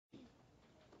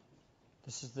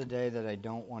This is the day that I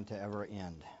don't want to ever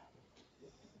end.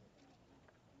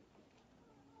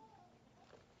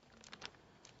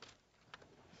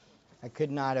 I could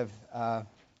not have,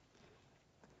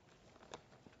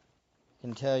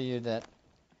 can tell you that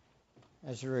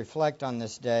as you reflect on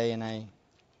this day, and I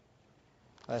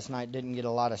last night didn't get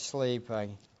a lot of sleep, I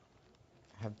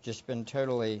have just been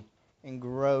totally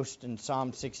engrossed in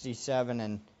Psalm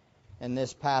 67 and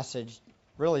this passage.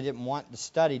 Really didn't want the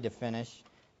study to finish,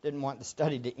 didn't want the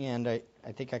study to end. I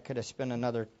think I could have spent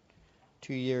another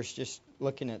 2 years just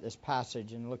looking at this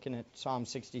passage and looking at Psalm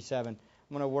 67. I'm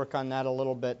going to work on that a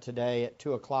little bit today at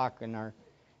 2 o'clock in our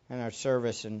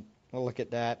service, and we'll look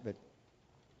at that. But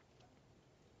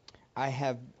I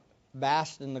have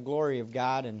basked in the glory of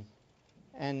God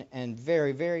and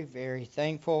very, very, very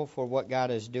thankful for what God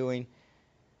is doing.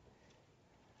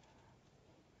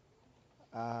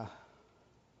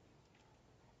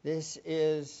 This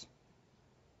is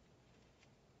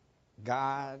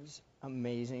God's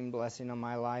amazing blessing on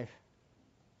my life.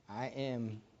 I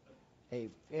am a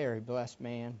very blessed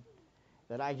man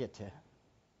that I get to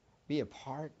be a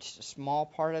part, just a small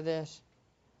part of this,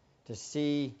 to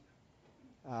see.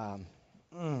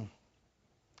 This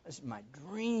is my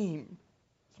dream.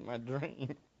 It's my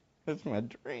dream. It's my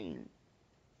dream.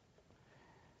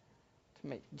 To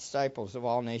make disciples of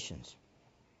all nations.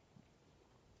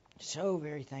 So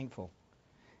very thankful.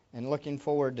 And looking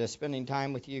forward to spending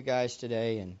time with you guys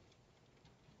today. And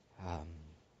all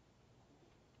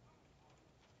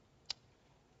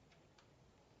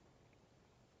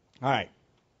right.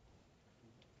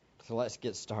 So let's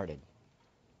get started.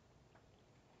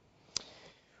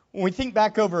 When we think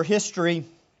back over history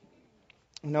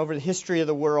and over the history of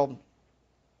the world,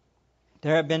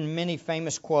 there have been many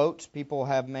famous quotes people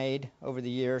have made over the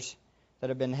years that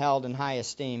have been held in high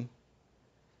esteem.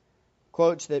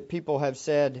 Quotes that people have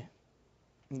said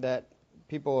that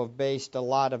people have based a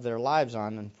lot of their lives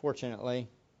on, unfortunately.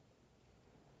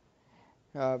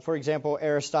 For example,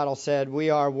 Aristotle said, "We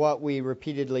are what we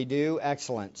repeatedly do.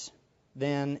 Excellence,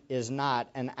 then, is not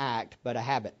an act, but a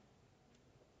habit."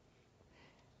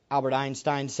 Albert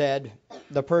Einstein said,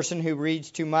 "The person who reads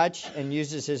too much and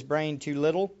uses his brain too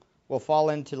little will fall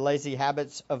into lazy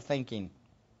habits of thinking."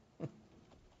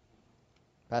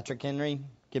 Patrick Henry,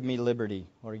 "Give me liberty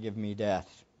or give me death."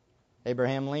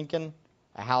 Abraham Lincoln,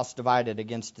 "A house divided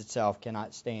against itself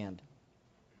cannot stand."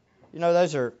 You know,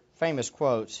 those are famous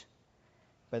quotes,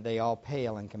 but they all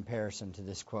pale in comparison to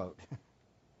this quote.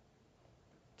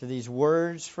 To these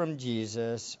words from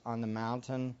Jesus on the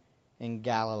mountain in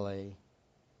Galilee.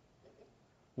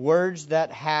 Words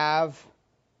that have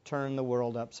turned the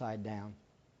world upside down.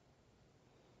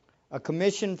 A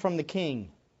commission from the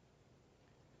king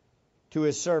to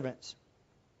his servants,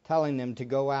 telling them to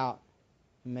go out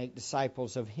and make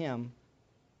disciples of him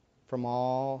from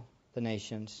all the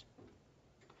nations.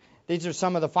 These are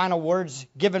some of the final words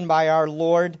given by our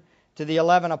Lord to the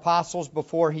 11 apostles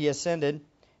before he ascended.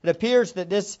 It appears that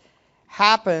this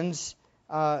happens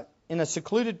in a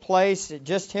secluded place,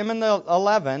 just him and the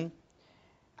 11.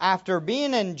 After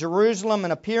being in Jerusalem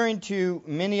and appearing to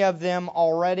many of them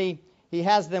already, he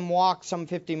has them walk some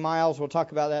 50 miles, we'll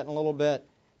talk about that in a little bit,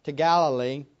 to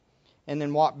Galilee, and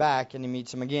then walk back and he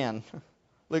meets them again.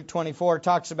 Luke 24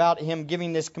 talks about him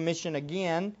giving this commission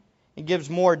again. It gives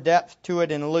more depth to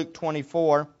it in Luke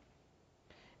 24.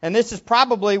 And this is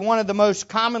probably one of the most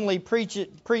commonly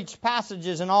preached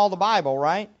passages in all the Bible,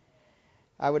 right?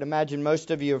 I would imagine most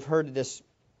of you have heard this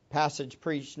passage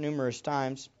preached numerous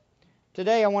times.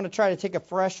 Today I want to try to take a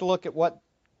fresh look at what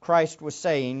Christ was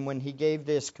saying when he gave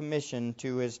this commission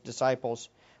to his disciples.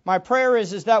 My prayer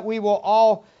is that we will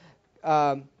all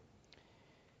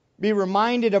be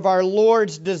reminded of our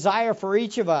Lord's desire for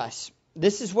each of us.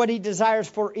 This is what he desires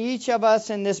for each of us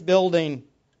in this building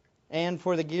and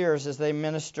for the Gears as they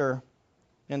minister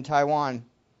in Taiwan.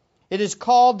 It is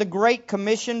called the Great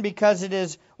Commission because it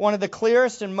is one of the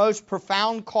clearest and most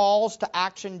profound calls to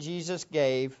action Jesus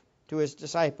gave to his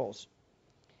disciples.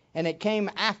 And it came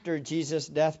after Jesus'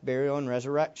 death, burial, and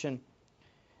resurrection.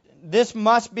 This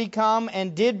must become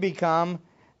and did become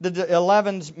the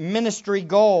 11's ministry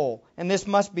goal. And this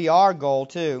must be our goal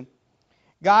too.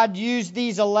 God used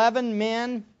these 11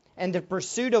 men and the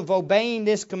pursuit of obeying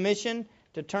this commission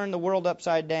to turn the world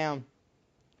upside down.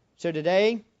 So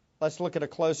today, let's look at a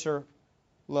closer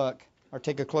look, or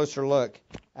take a closer look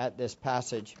at this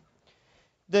passage.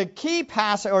 The key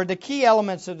passage, or the key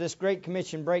elements of this Great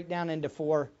Commission break down into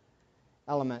 4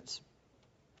 elements.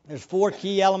 There's 4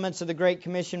 key elements of the Great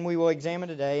Commission we will examine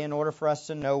today in order for us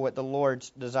to know what the Lord's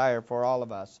desire for all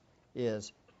of us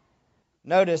is.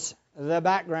 Notice the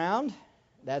background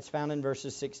That's found in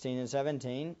verses 16 and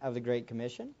 17 of the Great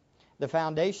Commission. The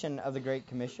foundation of the Great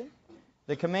Commission.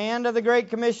 The command of the Great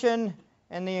Commission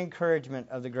and the encouragement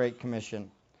of the Great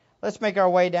Commission. Let's make our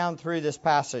way down through this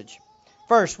passage.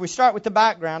 First, we start with the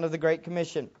background of the Great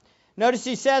Commission. Notice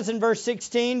he says in verse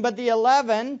 16, "But the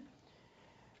 11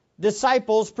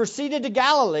 disciples proceeded to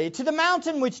Galilee, to the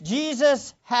mountain which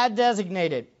Jesus had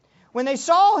designated. When they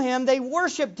saw him, they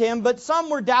worshipped him, but some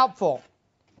were doubtful.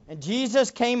 And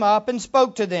Jesus came up and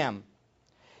spoke to them."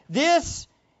 This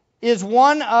is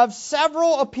one of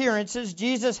several appearances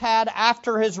Jesus had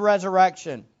after his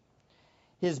resurrection,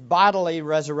 his bodily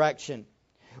resurrection.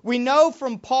 We know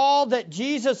from Paul that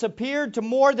Jesus appeared to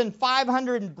more than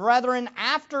 500 brethren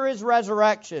after his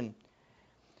resurrection.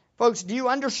 Folks, do you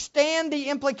understand the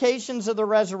implications of the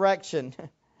resurrection?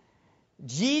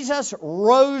 Jesus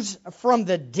rose from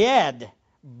the dead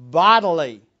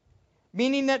bodily,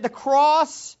 meaning that the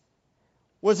cross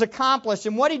was accomplished,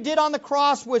 and what he did on the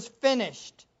cross was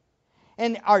finished.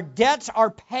 And our debts are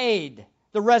paid.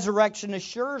 The resurrection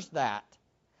assures that.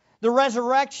 The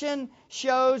resurrection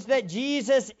shows that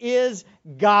Jesus is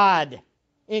God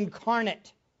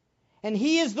incarnate. And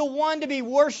he is the one to be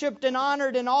worshipped and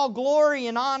honored, and all glory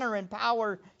and honor and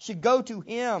power should go to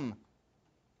him.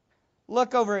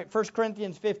 Look over at 1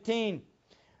 Corinthians 15.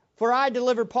 "For I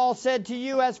delivered," Paul said, "to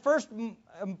you as first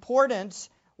importance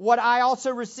what I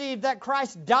also received, that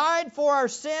Christ died for our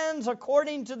sins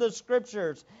according to the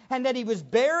Scriptures, and that he was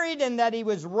buried, and that he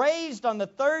was raised on the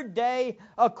third day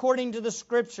according to the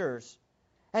Scriptures,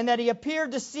 and that he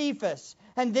appeared to Cephas,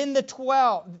 and then the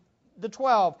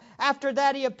 12. After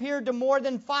that he appeared to more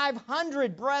than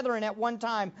 500 brethren at one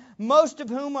time, most of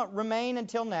whom remain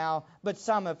until now, but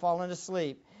some have fallen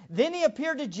asleep. Then he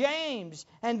appeared to James,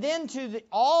 and then to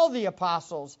all the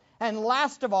apostles, and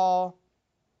last of all,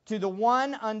 to the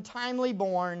one untimely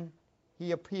born,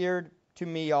 he appeared to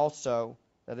me also."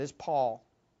 That is Paul.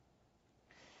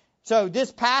 So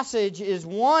this passage is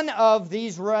one of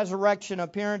these resurrection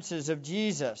appearances of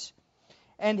Jesus.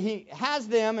 And he has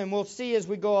them, and we'll see as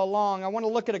we go along. I want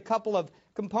to look at a couple of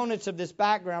components of this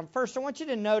background. First, I want you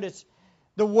to notice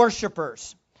the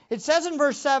worshipers. It says in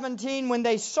verse 17, "When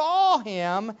they saw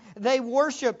him, they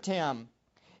worshipped him."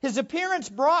 His appearance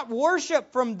brought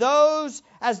worship from those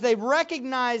as they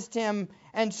recognized him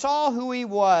and saw who he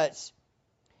was.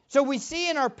 So we see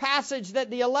in our passage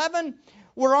that the 11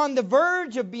 were on the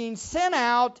verge of being sent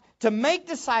out to make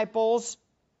disciples,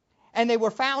 and they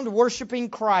were found worshiping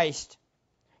Christ.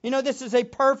 You know, this is a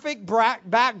perfect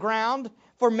background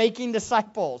for making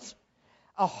disciples.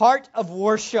 A heart of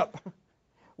worship.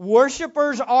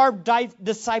 Worshipers are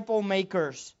disciple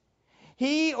makers.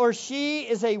 He or she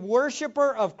is a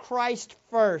worshiper of Christ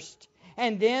first,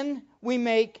 and then we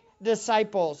make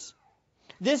disciples.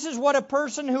 This is what a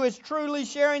person who is truly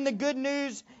sharing the good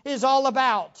news is all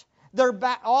about. They're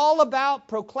all about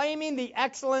proclaiming the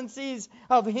excellencies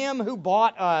of him who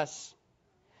bought us.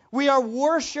 We are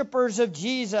worshipers of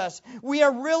Jesus. We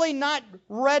are really not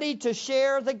ready to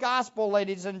share the gospel,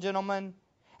 ladies and gentlemen,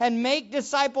 and make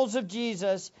disciples of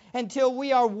Jesus until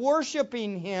we are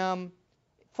worshiping him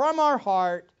from our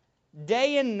heart,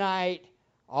 day and night,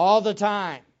 all the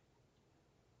time.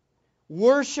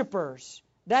 Worshipers,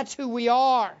 that's who we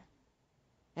are.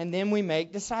 And then we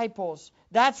make disciples.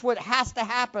 That's what has to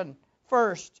happen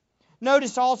first.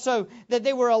 Notice also that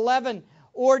they were 11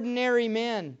 ordinary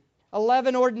men.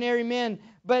 11 ordinary men.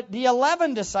 But the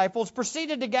 11 disciples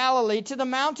proceeded to Galilee, to the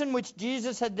mountain which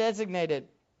Jesus had designated.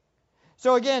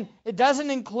 So again, it doesn't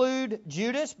include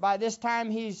Judas. By this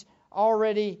time he's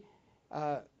already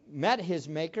met his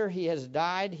Maker. He has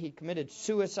died. He committed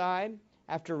suicide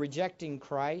after rejecting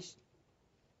Christ.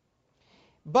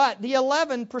 But the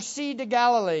 11 proceed to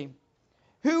Galilee.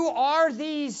 Who are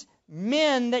these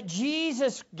men that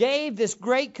Jesus gave this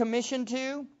great commission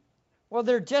to? Well,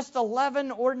 they're just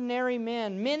 11 ordinary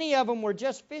men. Many of them were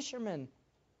just fishermen.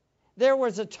 There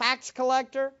was a tax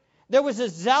collector. There was a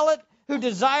zealot who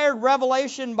desired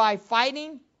revelation by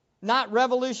fighting, not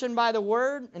revolution by the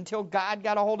word, until God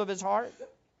got a hold of his heart.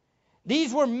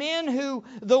 These were men who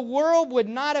the world would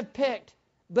not have picked,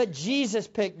 but Jesus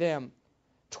picked them.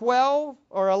 12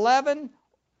 or 11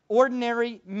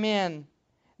 ordinary men.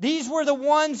 These were the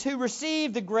ones who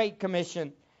received the Great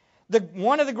Commission.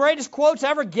 One of the greatest quotes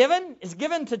ever given is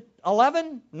given to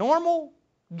 11 normal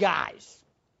guys.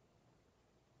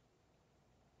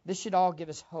 This should all give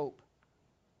us hope.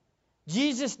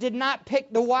 Jesus did not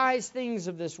pick the wise things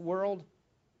of this world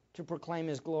to proclaim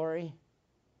his glory.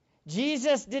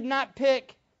 Jesus did not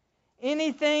pick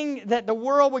anything that the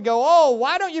world would go, "Oh,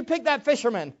 why don't you pick that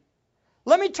fisherman?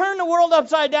 Let me turn the world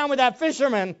upside down with that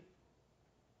fisherman."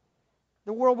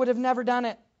 the world would have never done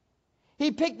it.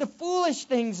 He picked the foolish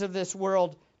things of this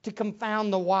world to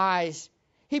confound the wise.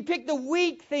 He picked the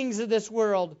weak things of this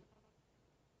world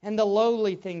and the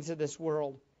lowly things of this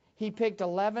world. He picked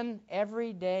 11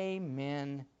 everyday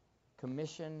men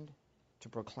commissioned to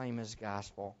proclaim His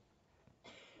gospel.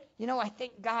 You know, I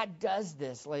think God does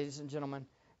this, ladies and gentlemen.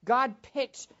 God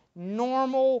picks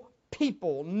normal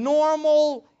people,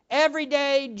 normal,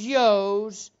 everyday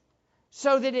Joes,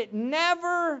 so that it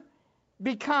never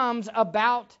becomes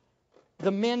about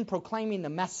the men proclaiming the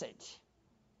message.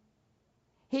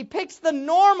 He picks the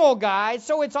normal guys,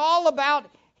 so it's all about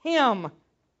Him,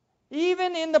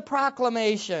 even in the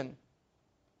proclamation.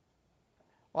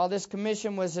 While this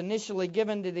commission was initially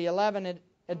given to the 11,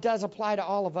 it does apply to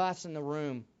all of us in the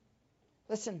room.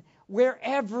 Listen,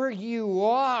 wherever you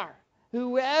are,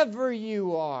 whoever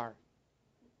you are,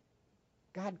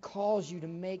 God calls you to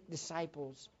make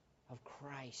disciples of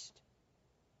Christ.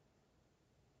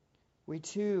 We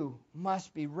too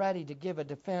must be ready to give a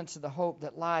defense of the hope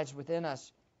that lies within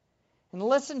us. And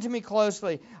listen to me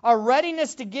closely. Our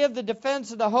readiness to give the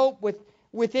defense of the hope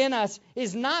within us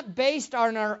is not based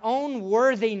on our own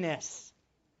worthiness.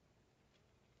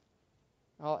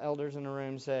 All elders in the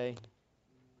room say,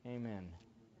 amen.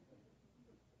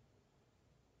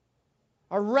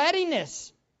 Our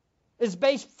readiness is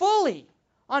based fully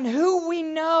on who we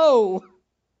know,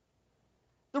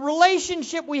 the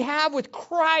relationship we have with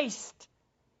Christ.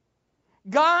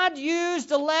 God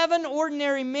used 11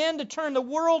 ordinary men to turn the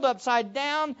world upside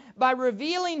down by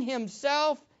revealing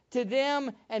Himself to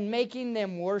them and making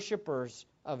them worshipers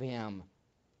of Him.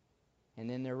 And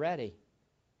then they're ready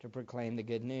to proclaim the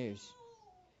good news.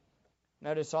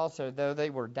 Notice also, though they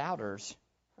were doubters,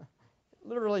 it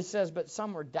literally says, but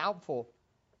some were doubtful.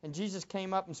 And Jesus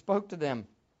came up and spoke to them.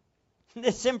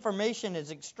 This information is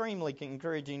extremely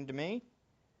encouraging to me,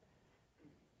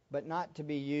 but not to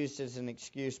be used as an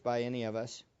excuse by any of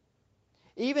us.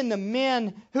 Even the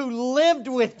men who lived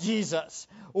with Jesus,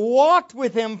 walked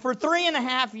with Him for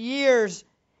 3.5 years,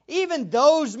 even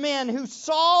those men who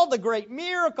saw the great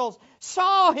miracles,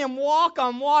 saw Him walk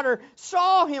on water,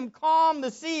 saw Him calm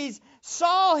the seas,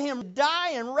 saw Him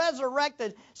die and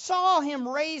resurrected, saw Him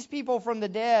raise people from the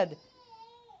dead.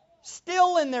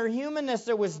 Still in their humanness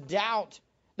there was doubt.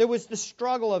 There was the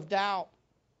struggle of doubt.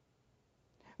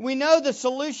 We know the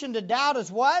solution to doubt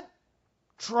is what?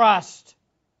 Trust.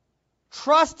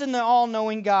 Trust in the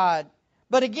all-knowing God.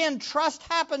 But again, trust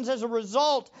happens as a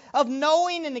result of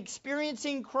knowing and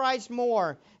experiencing Christ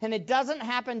more. And it doesn't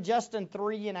happen just in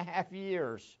 3.5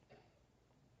 years.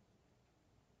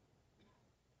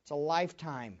 It's a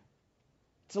lifetime.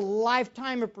 It's a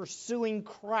lifetime of pursuing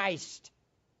Christ.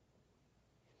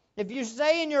 If you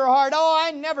say in your heart, oh,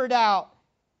 I never doubt.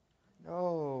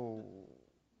 Oh.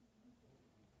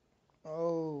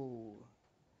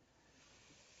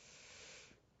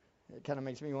 It kind of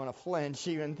makes me want to flinch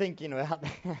even thinking about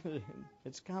that.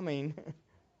 It's coming.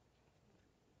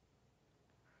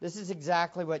 This is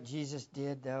exactly what Jesus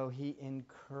did, though. He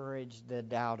encouraged the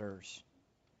doubters.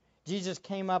 Jesus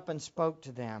came up and spoke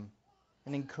to them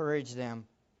and encouraged them.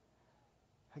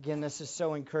 Again, this is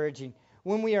so encouraging.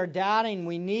 When we are doubting,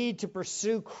 we need to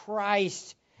pursue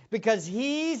Christ because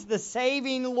He's the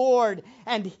saving Lord,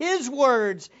 and His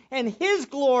words and His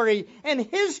glory and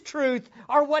His truth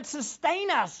are what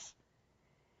sustain us.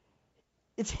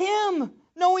 It's Him.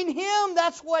 Knowing Him,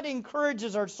 that's what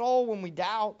encourages our soul when we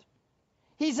doubt.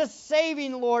 He's a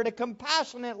saving Lord, a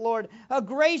compassionate Lord, a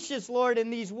gracious Lord,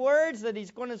 and these words that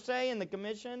He's going to say in the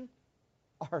commission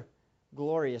are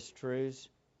glorious truths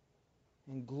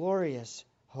and glorious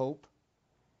hope.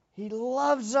 He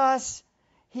loves us.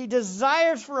 He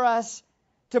desires for us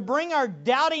to bring our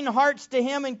doubting hearts to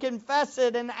Him and confess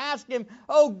it and ask Him,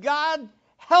 oh God,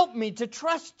 help me to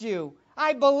trust You.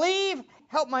 I believe,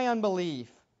 help my unbelief.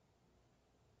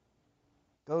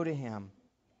 Go to Him.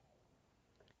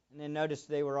 And then notice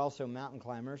they were also mountain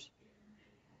climbers.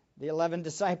 The 11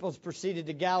 disciples proceeded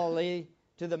to Galilee,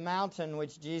 to the mountain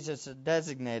which Jesus had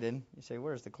designated. You say,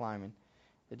 where's the climbing?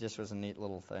 It just was a neat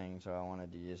little thing, so I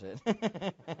wanted to use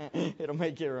it. It'll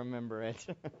make you remember it.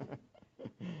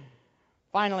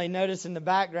 Finally, notice in the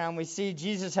background, we see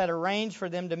Jesus had arranged for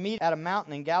them to meet at a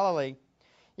mountain in Galilee.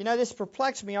 You know, this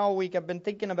perplexed me all week. I've been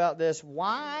thinking about this.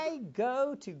 Why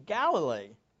go to Galilee?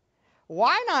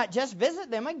 Why not just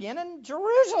visit them again in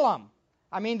Jerusalem?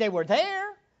 I mean, they were there.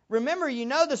 Remember, you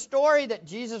know the story that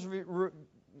Jesus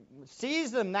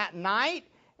sees them that night,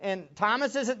 and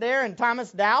Thomas isn't there, and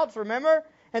Thomas doubts, remember?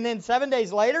 And then 7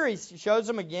 days later, He shows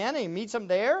them again, and He meets them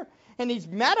there, and He's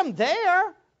met them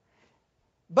there.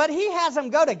 But He has them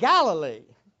go to Galilee.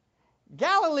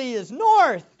 Galilee is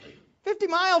north. 50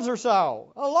 miles or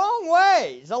so. A long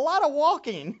ways. A lot of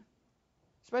walking.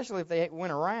 Especially if they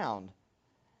went around,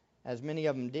 as many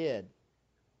of them did.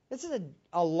 This is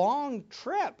a long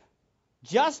trip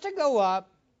just to go up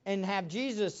and have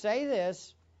Jesus say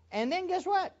this, and then guess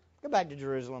what? Go back to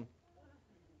Jerusalem.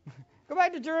 Go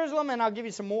back to Jerusalem and I'll give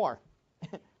you some more.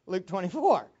 Luke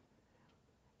 24.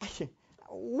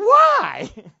 Why?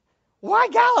 Why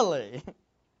Galilee?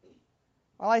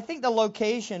 Well, I think the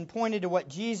location pointed to what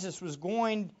Jesus was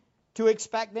going to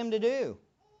expect them to do.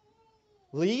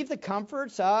 Leave the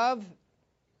comforts of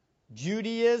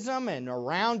Judaism and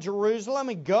around Jerusalem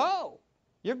and go.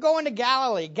 You're going to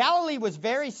Galilee. Galilee was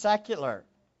very secular.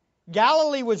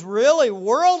 Galilee was really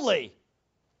worldly.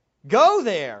 Go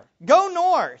there. Go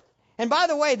north. And by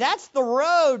the way, that's the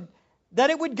road that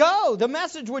it would go. The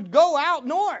message would go out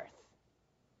north.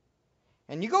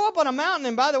 And you go up on a mountain,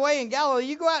 and by the way, in Galilee,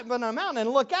 you go out on a mountain and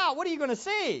look out. What are you going to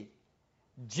see?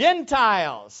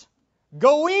 Gentiles.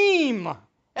 Goyim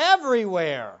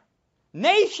everywhere.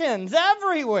 Nations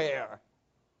everywhere.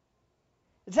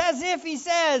 It's as if he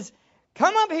says,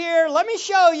 come up here, let me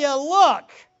show you, look.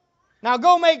 Now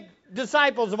go make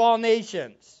disciples of all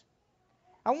nations.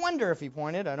 I wonder if he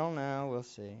pointed. I don't know. We'll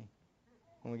see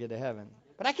when we get to heaven.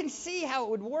 But I can see how it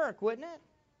would work, wouldn't it?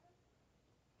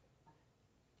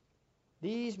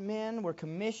 These men were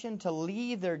commissioned to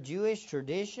leave their Jewish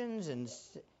traditions and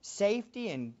safety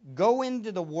and go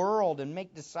into the world and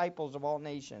make disciples of all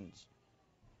nations.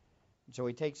 So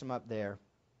he takes them up there.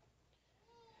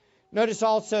 Notice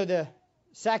also the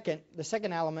second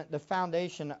element, the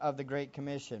foundation of the Great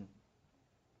Commission.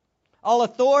 All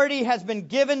authority has been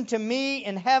given to me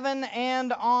in heaven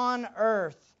and on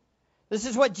earth. This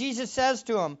is what Jesus says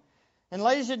to them. And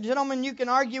ladies and gentlemen, you can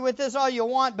argue with this all you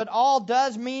want, but all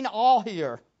does mean all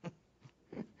here.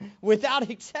 Without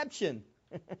exception.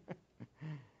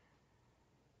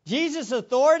 Jesus'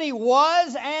 authority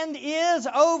was and is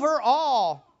over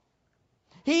all.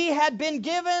 He had been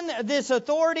given this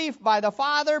authority by the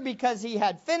Father because he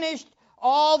had finished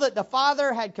all that the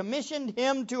Father had commissioned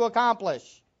him to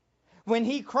accomplish. When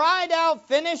he cried out,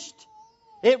 finished,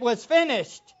 it was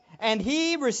finished. And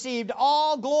he received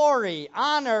all glory,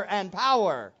 honor, and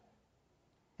power.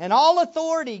 And all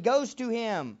authority goes to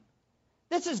him.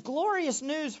 This is glorious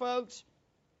news, folks.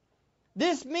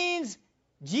 This means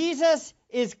Jesus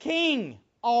is king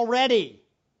already.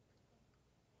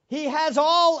 He has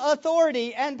all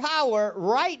authority and power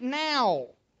right now.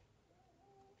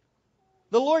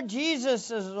 The Lord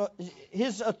Jesus,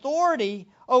 his authority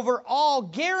over all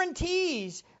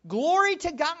guarantees glory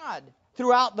to God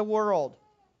throughout the world.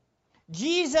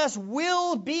 Jesus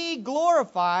will be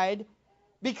glorified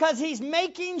because he's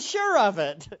making sure of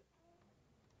it.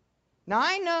 Now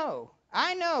I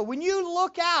know, when you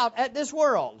look out at this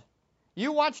world,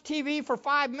 you watch TV for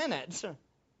 5 minutes,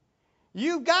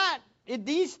 you've got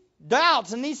these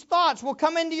doubts and these thoughts will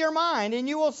come into your mind and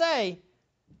you will say,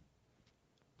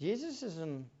 Jesus is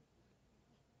an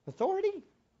authority?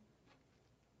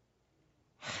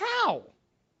 How?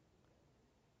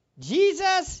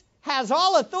 Jesus has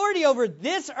all authority over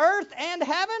this earth and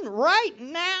heaven right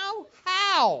now?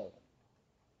 How?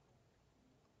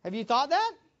 Have you thought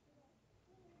that?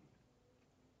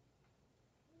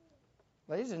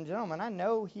 Ladies and gentlemen, I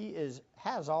know he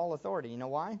has all authority. You know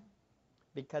why?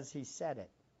 Because he said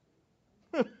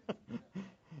it.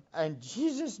 And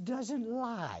Jesus doesn't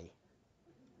lie.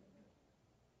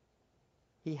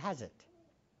 He has it.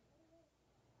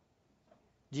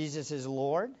 Jesus is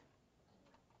Lord.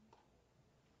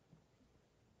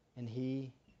 And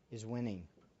he is winning.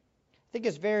 I think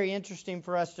it's very interesting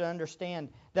for us to understand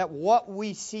that what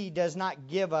we see does not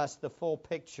give us the full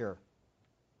picture.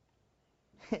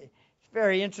 It's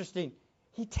very interesting.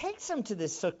 He takes them to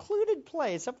this secluded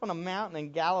place up on a mountain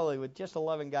in Galilee with just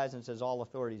 11 guys and says, all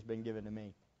authority has been given to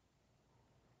me.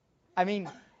 I mean,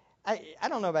 I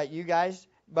don't know about you guys,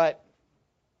 but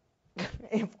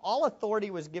if all authority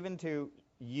was given to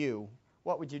you,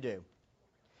 what would you do?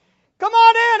 Come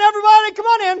on in, everybody, come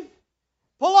on in.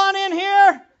 Pull on in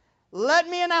here. Let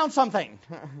me announce something.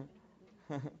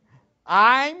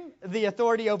 I'm the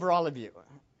authority over all of you.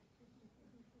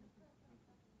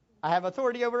 I have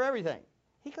authority over everything.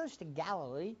 He goes to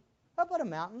Galilee, up on a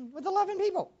mountain with 11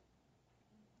 people.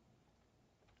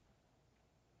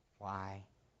 Why?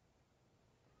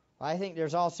 Well, I think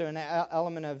there's also an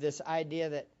element of this idea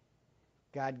that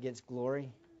God gets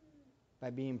glory by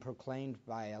being proclaimed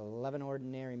by 11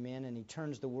 ordinary men, and he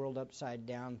turns the world upside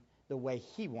down the way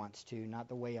he wants to, not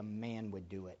the way a man would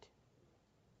do it.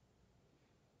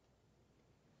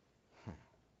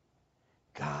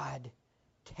 God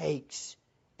takes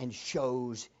and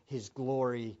shows his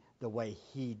glory the way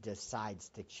He decides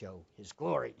to show His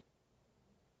glory.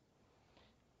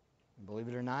 Believe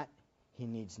it or not, He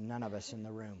needs none of us in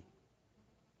the room.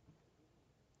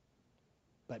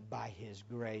 But by His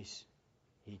grace,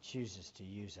 He chooses to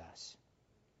use us.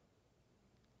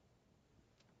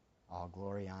 All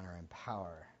glory, honor, and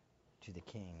power to the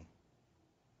King.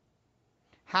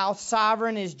 How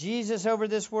sovereign is Jesus over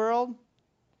this world?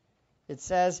 It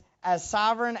says, as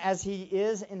sovereign as He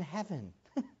is in heaven.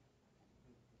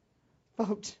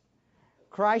 Folks,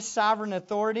 Christ's sovereign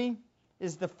authority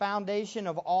is the foundation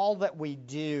of all that we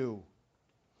do.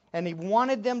 And He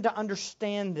wanted them to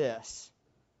understand this.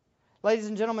 Ladies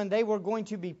and gentlemen, they were going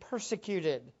to be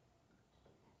persecuted.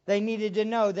 They needed to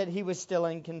know that He was still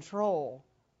in control.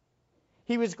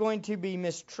 He was going to be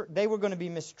they were going to be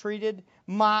mistreated,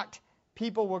 mocked.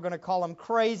 People were going to call Him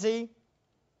crazy.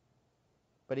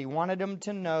 But He wanted them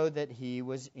to know that He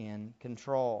was in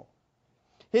control.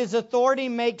 His authority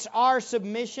makes our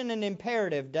submission an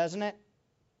imperative, doesn't it?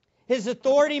 His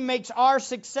authority makes our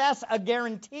success a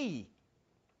guarantee.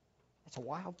 That's a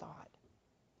wild thought.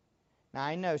 Now,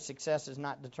 I know success is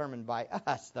not determined by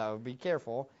us, though. Be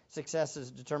careful. Success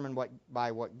is determined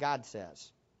by what God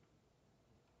says.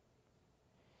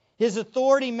 His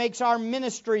authority makes our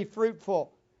ministry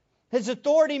fruitful. His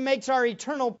authority makes our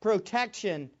eternal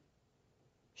protection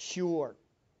sure.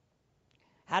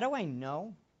 How do I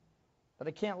know that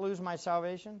I can't lose my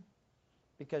salvation?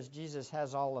 Because Jesus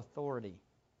has all authority.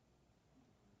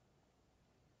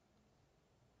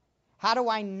 How do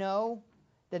I know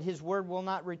that His word will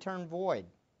not return void?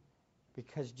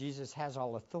 Because Jesus has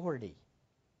all authority.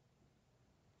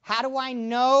 How do I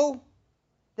know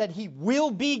that He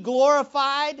will be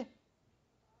glorified?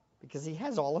 Because He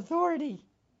has all authority.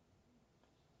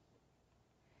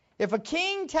 If a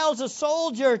king tells a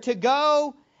soldier to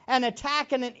go and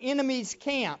attack an enemy's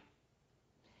camp,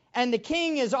 and the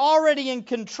king is already in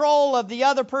control of the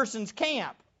other person's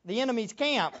camp, the enemy's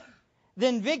camp,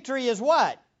 then victory is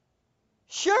what?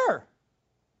 Sure.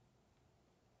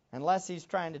 Unless he's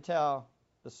trying to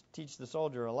teach the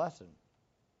soldier a lesson.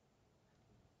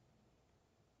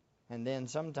 And then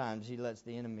sometimes he lets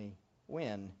the enemy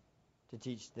win to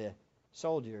teach the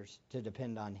soldiers to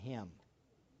depend on him.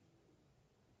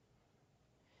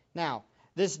 Now,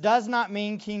 this does not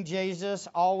mean King Jesus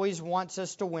always wants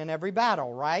us to win every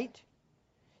battle, right?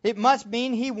 It must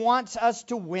mean He wants us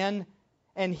to win,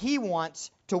 and He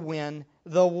wants to win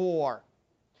the war.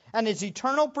 And His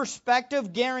eternal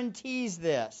perspective guarantees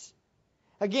this.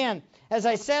 Again, as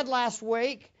I said last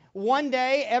week, one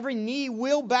day every knee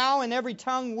will bow and every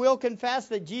tongue will confess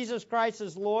that Jesus Christ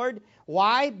is Lord.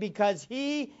 Why? Because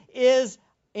He is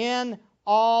in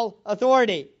all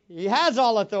authority. He has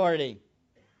all authority.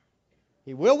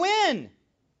 He will win.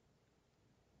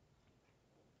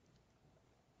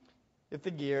 If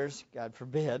the Gears, God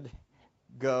forbid,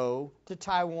 go to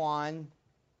Taiwan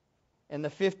and the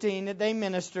 15 that they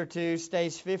minister to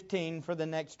stays 15 for the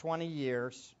next 20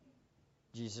 years,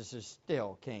 Jesus is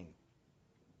still king.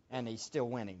 And He's still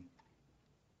winning.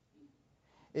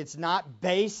 It's not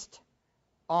based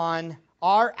on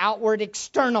our outward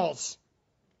externals.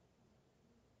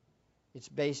 It's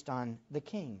based on the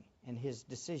king and His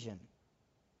decision.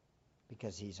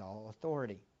 Because He's all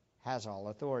authority, has all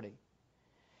authority.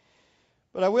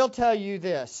 But I will tell you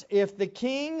this. If the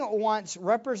king wants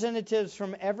representatives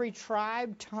from every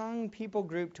tribe, tongue, people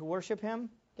group to worship Him,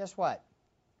 guess what?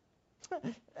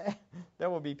 There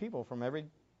will be people from every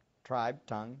tribe,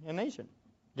 tongue, and nation.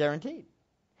 Guaranteed.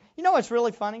 You know what's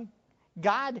really funny?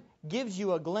 God gives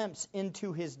you a glimpse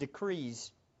into His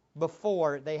decrees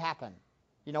before they happen.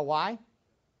 You know why?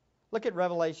 Look at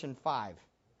Revelation 5.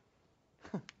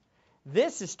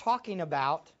 This is talking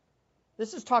about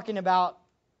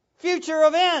future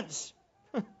events.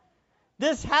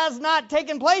 This has not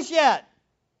taken place yet.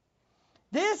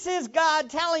 This is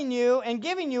God telling you and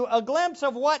giving you a glimpse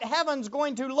of what heaven's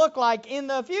going to look like in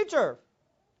the future.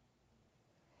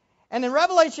 And in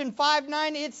Revelation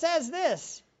 5:9 it says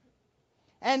this.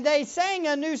 And they sang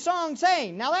a new song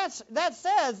saying. Now that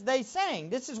says they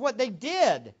sang. This is what they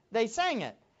did. They sang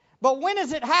it. But when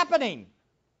is it happening?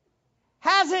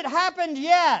 Has it happened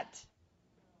yet?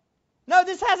 No,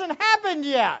 this hasn't happened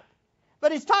yet.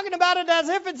 But He's talking about it as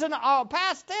if it's in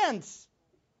past tense.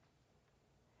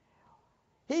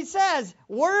 He says,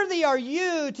 worthy are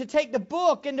you to take the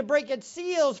book and to break its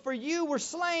seals, for you were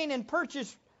slain and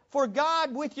purchased for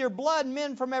God with your blood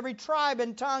men from every tribe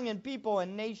and tongue and people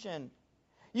and nation.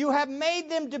 You have made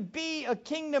them to be a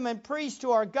kingdom and priests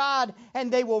to our God,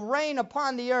 and they will reign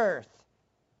upon the earth.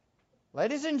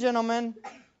 Ladies and gentlemen,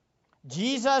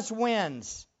 Jesus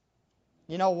wins.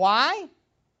 You know why?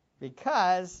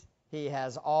 Because He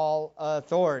has all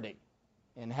authority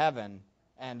in heaven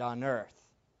and on earth.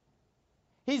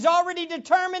 He's already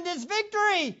determined his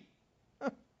victory.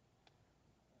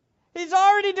 He's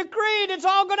already decreed it's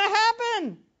all going to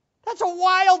happen. That's a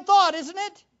wild thought, isn't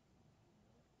it?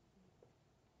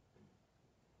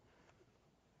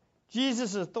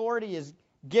 Jesus' authority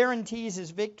guarantees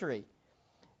his victory.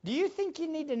 Do you think you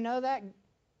need to know that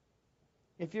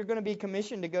if you're going to be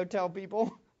commissioned to go tell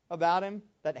people about him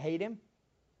that hate him?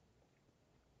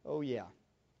 Oh, yeah.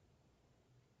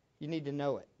 You need to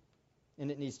know it. And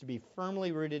it needs to be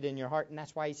firmly rooted in your heart. And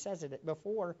that's why he says it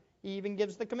before he even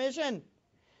gives the commission.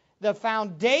 The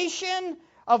foundation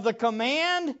of the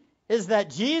command is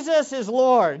that Jesus is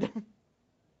Lord.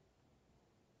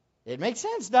 It makes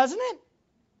sense, doesn't it?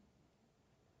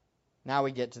 Now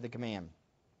we get to the command.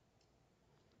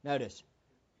 Notice.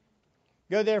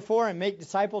 Go therefore and make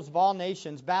disciples of all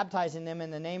nations, baptizing them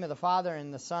in the name of the Father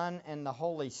and the Son and the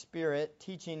Holy Spirit,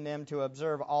 teaching them to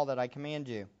observe all that I command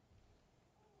you.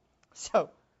 So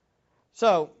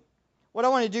what I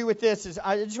want to do with this is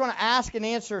I just want to ask and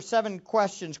answer 7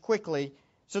 questions quickly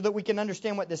so that we can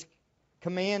understand what this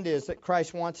command is that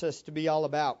Christ wants us to be all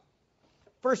about.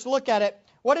 First, look at it.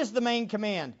 What is the main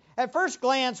command? At first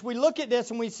glance, we look at this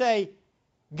and we say,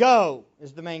 go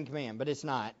is the main command, but it's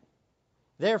not.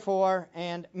 Therefore,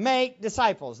 and make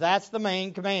disciples. That's the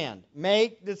main command.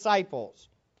 Make disciples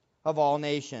of all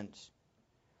nations.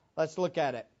 Let's look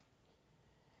at it.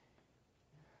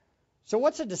 So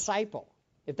what's a disciple?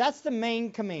 If that's the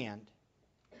main command,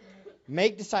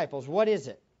 make disciples, what is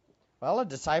it? Well, a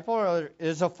disciple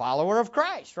is a follower of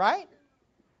Christ, right?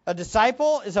 A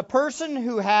disciple is a person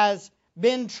who has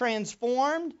been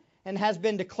transformed and has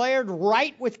been declared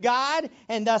right with God,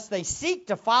 and thus they seek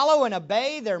to follow and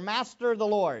obey their master, the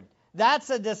Lord. That's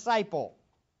a disciple.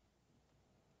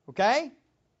 Okay?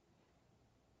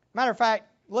 Matter of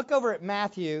fact, look over at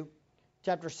Matthew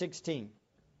chapter 16.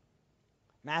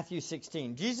 Matthew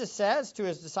 16. Jesus says to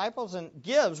his disciples and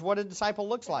gives what a disciple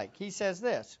looks like. He says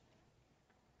this.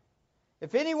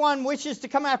 If anyone wishes to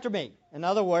come after me, in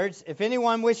other words, if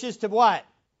anyone wishes to what?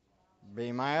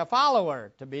 Be my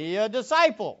follower, to be a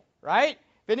disciple, right?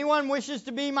 If anyone wishes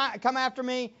to come after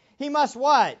me, he must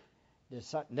what?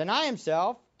 Deny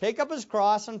himself, take up his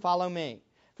cross, and follow me.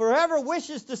 For whoever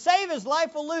wishes to save his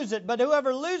life will lose it, but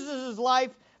whoever loses his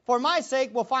life for my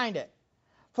sake will find it.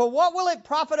 For what will it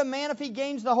profit a man if he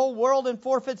gains the whole world and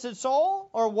forfeits his soul?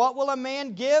 Or what will a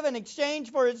man give in exchange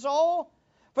for his soul?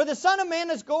 For the Son of Man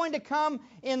is going to come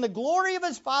in the glory of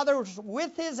his Father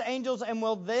with his angels, and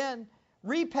will then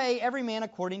repay every man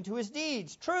according to his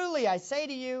deeds. Truly, I say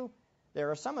to you,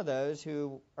 there are some of those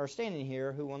who are standing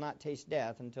here who will not taste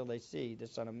death until they see the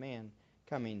Son of Man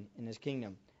coming in his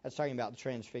kingdom. That's talking about the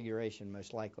transfiguration,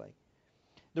 most likely.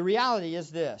 The reality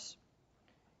is this.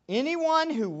 Anyone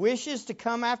who wishes to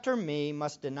come after me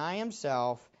must deny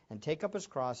himself and take up his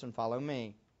cross and follow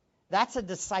me. That's a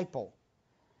disciple.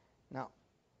 Now,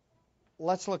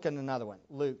 let's look at another one.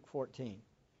 Luke 14.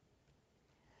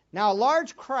 Now,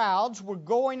 large crowds were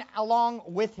going along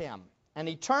with him. And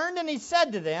he turned and he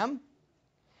said to them,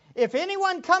 if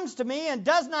anyone comes to me and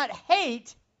does not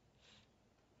hate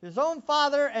his own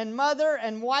father and mother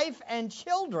and wife and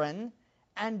children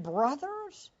and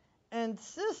brothers and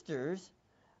sisters,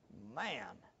 man,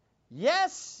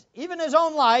 yes, even his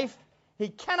own life, he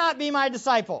cannot be my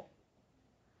disciple.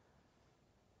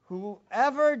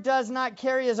 Whoever does not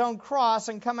carry his own cross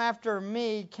and come after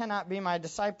me cannot be my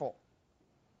disciple.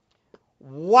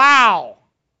 Wow.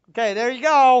 Okay, there you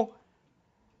go.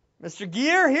 Mr.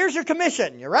 Gear, here's your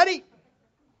commission. You ready?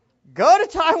 Go to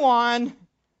Taiwan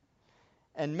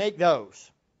and make those.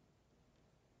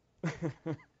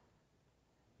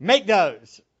 Make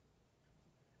those.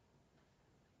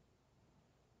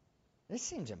 This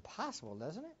seems impossible,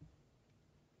 doesn't it?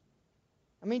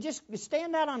 I mean, just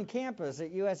stand out on campus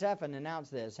at USF and announce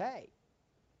this. Hey,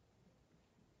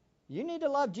 you need to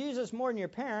love Jesus more than your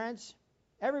parents,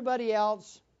 everybody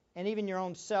else, and even your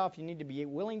own self. You need to be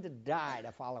willing to die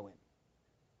to follow him.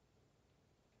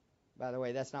 By the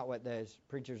way, that's not what those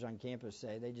preachers on campus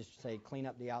say. They just say, clean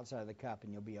up the outside of the cup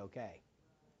and you'll be okay.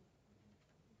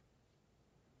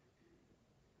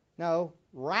 No,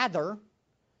 rather,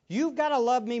 you've got to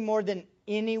love me more than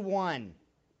anyone,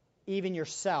 even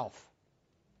yourself.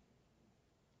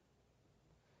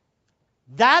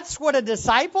 That's what a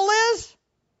disciple is?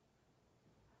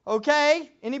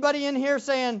 Okay, anybody in here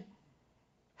saying,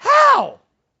 how?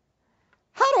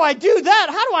 How do I do that?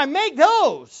 How do I make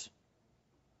those?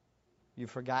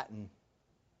 You've forgotten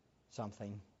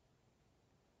something.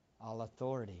 All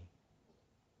authority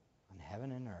on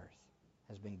heaven and earth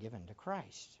has been given to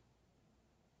Christ.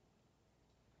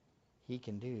 He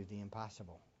can do the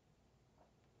impossible.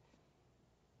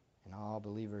 And all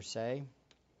believers say,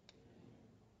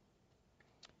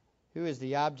 who is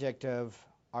the object of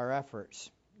our efforts?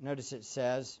 Notice it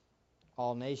says,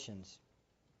 all nations.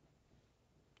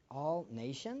 All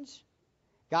nations?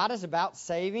 God is about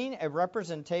saving a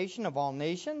representation of all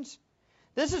nations.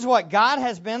 This is what God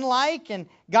has been like, and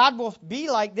God will be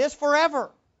like this forever.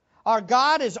 Our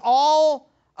God is all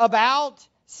about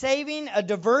saving a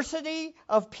diversity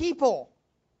of people.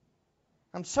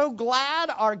 I'm so glad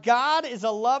our God is a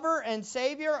lover and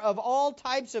Savior of all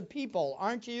types of people,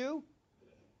 aren't you?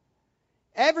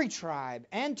 Every tribe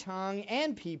and tongue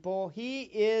and people, He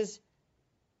is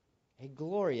a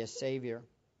glorious Savior.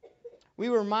 We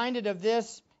were reminded of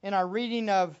this in our reading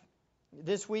of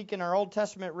this week in our Old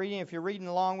Testament reading, if you're reading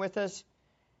along with us,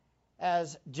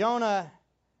 as Jonah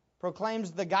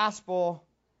proclaims the gospel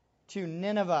to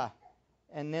Nineveh,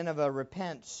 and Nineveh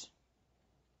repents.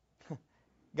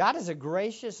 God is a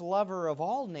gracious lover of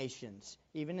all nations,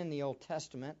 even in the Old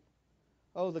Testament.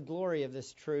 Oh, the glory of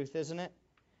this truth, isn't it?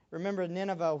 Remember,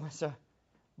 Nineveh was a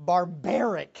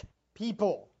barbaric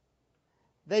people.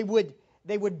 They would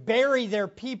bury their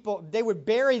people, they would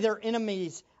bury their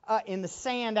enemies in the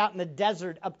sand out in the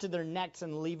desert up to their necks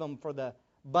and leave them for the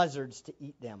buzzards to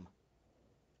eat them.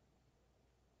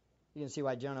 You can see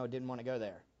why Jonah didn't want to go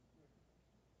there.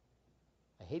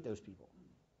 I hate those people.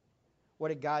 What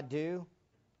did God do?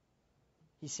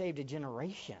 He saved a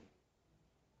generation.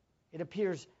 It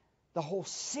appears the whole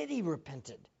city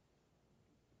repented.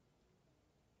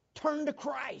 Turned to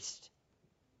Christ.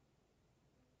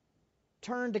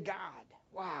 Turned to God.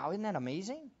 Wow, isn't that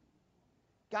amazing?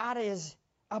 God is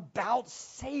about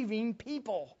saving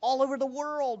people all over the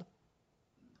world.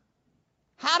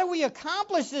 How do we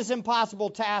accomplish this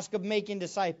impossible task of making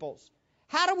disciples?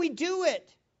 How do we do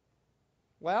it?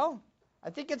 Well, I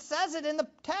think it says it in the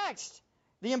text.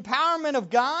 The empowerment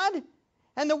of God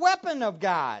and the weapon of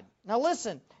God. Now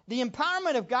listen, the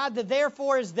empowerment of God, the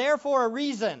therefore is there for a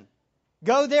reason.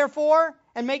 Go therefore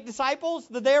and make disciples.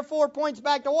 The therefore points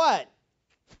back to what?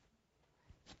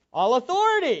 All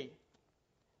authority.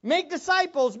 Make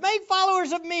disciples. Make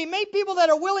followers of me. Make people that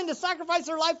are willing to sacrifice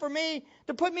their life for me,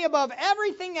 to put me above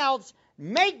everything else.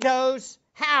 Make those.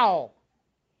 How?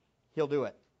 He'll do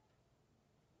it.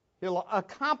 He'll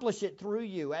accomplish it through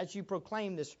you as you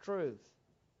proclaim this truth.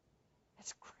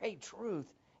 That's great truth.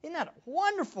 Isn't that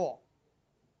wonderful?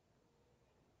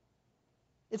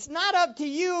 It's not up to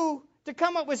you to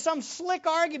come up with some slick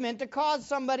argument to cause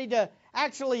somebody to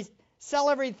actually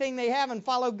sell everything they have and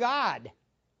follow God.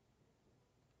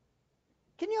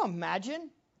 Can you imagine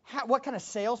what kind of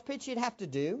sales pitch you'd have to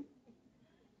do?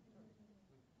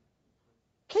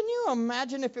 Can you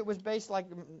imagine if it was based like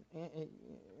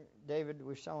David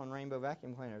was selling rainbow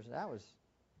vacuum cleaners? That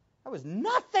was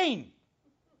nothing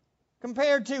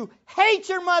compared to hate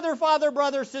your mother, father,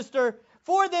 brother, sister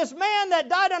for this man that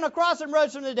died on a cross and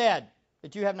rose from the dead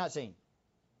that you have not seen.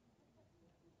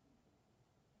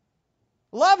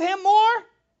 Love him more?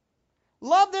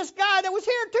 Love this guy that was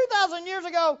here 2,000 years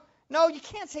ago? No, you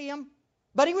can't see him,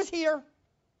 but he was here.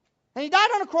 And he died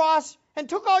on a cross and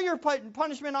took all your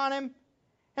punishment on him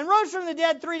and rose from the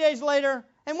dead 3 days later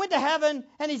and went to heaven,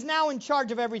 and he's now in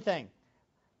charge of everything.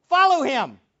 Follow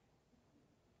him.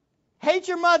 Hate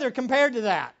your mother compared to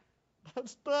that.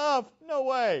 That's tough. No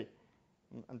way.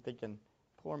 I'm thinking,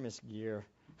 poor Miss Gear.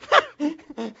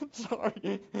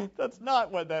 Sorry, that's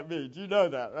not what that means. You know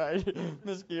that, right?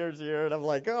 Miss Gear's here, and I'm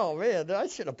like, oh man, I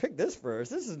should have picked this verse.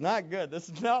 This is not good. This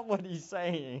is not what he's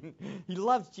saying. He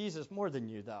loves Jesus more than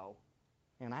you, though.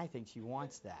 And I think she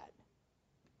wants that.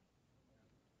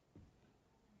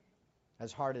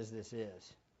 As hard as this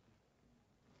is.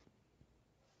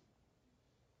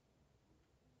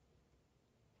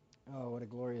 Oh, what a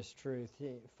glorious truth.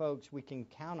 Folks, we can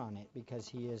count on it because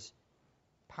he is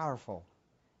powerful.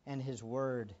 And his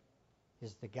word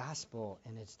is the gospel,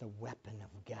 and it's the weapon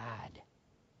of God.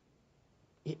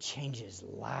 It changes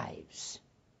lives.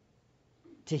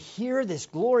 To hear this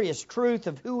glorious truth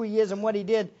of who he is and what he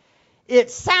did,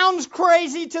 it sounds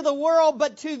crazy to the world,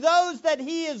 but to those that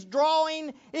he is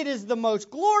drawing, it is the most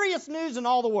glorious news in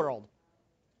all the world.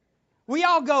 We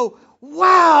all go,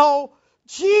 wow,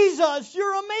 Jesus,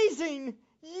 you're amazing.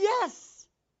 Yes.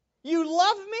 You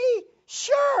love me?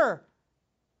 Sure.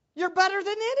 You're better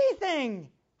than anything.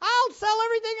 I'll sell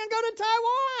everything and go to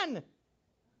Taiwan.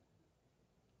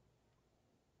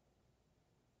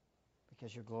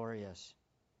 Because you're glorious.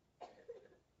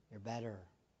 You're better.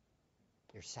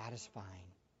 You're satisfying.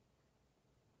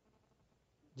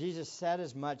 Jesus said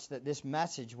as much that this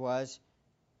message was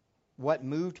what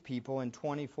moved people in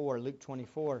Luke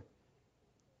 24.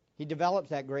 He develops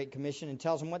that Great Commission and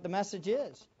tells them what the message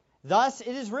is. Thus,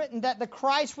 it is written that the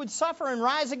Christ would suffer and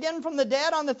rise again from the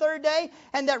dead on the third day,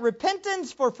 and that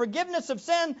repentance for forgiveness of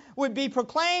sin would be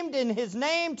proclaimed in His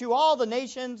name to all the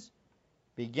nations,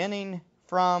 beginning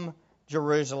from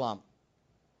Jerusalem.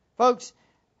 Folks,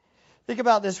 think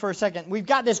about this for a second. We've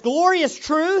got this glorious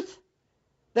truth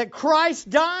that Christ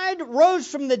died, rose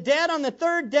from the dead on the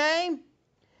third day,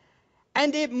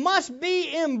 and it must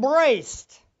be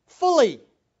embraced fully.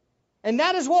 And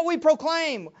that is what we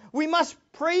proclaim. We must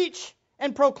preach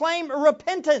and proclaim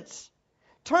repentance.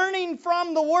 Turning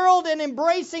from the world and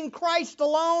embracing Christ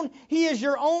alone. He is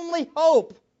your only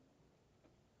hope.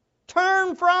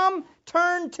 Turn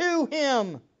to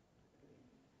Him.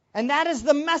 And that is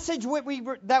the message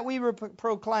that we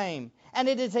proclaim. And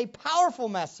it is a powerful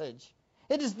message.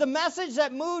 It is the message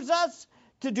that moves us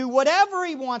to do whatever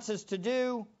He wants us to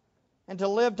do and to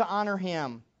live to honor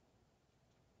Him.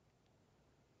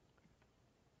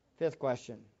 Fifth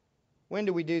question. When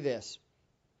do we do this?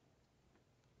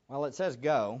 Well, it says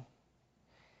go.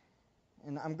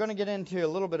 And I'm going to get into a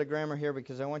little bit of grammar here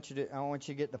because I want you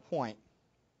to get the point.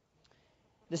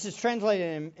 This is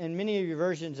translated in many of your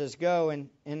versions as go, and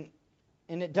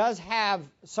it does have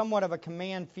somewhat of a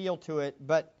command feel to it,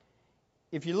 but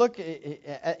if you look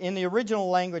in the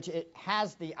original language, it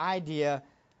has the idea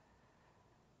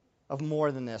of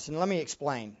more than this. And let me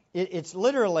explain. It's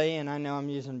literally, and I know I'm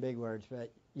using big words,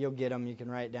 but you'll get them. You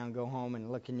can write it down, go home and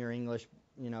look in your English,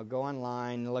 go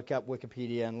online, look up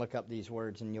Wikipedia and look up these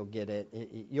words and you'll get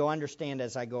it. You'll understand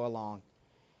as I go along.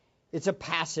 It's a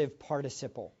passive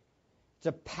participle. It's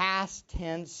a past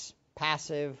tense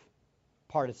passive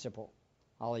participle.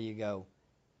 All of you go,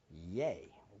 yay,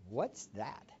 what's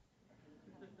that?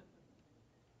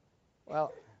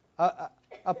 Well,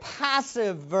 a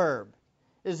passive verb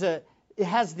it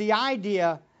has the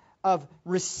idea of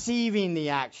receiving the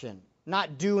action,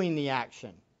 not doing the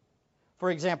action. For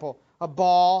example, a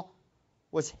ball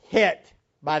was hit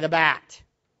by the bat.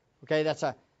 Okay,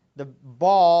 the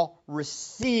ball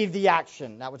received the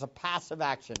action. That was a passive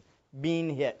action,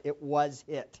 being hit. It was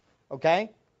hit. Okay?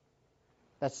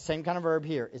 That's the same kind of verb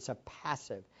here. It's a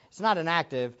passive. It's not an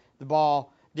active. The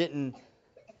ball didn't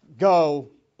go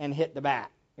and hit the bat.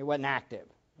 It wasn't active.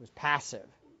 It was passive.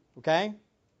 Okay?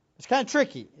 It's kind of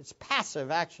tricky. It's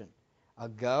passive action. A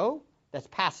go, that's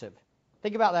passive.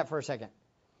 Think about that for a second.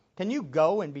 Can you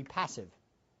go and be passive?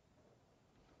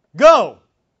 Go!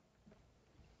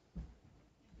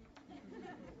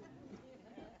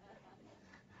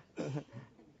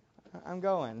 I'm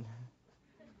going.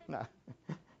 No,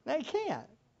 you can't.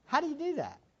 How do you do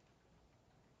that?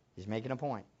 He's making a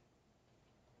point.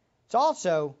 It's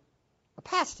also a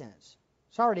past tense.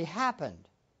 It's already happened.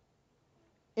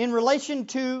 In relation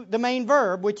to the main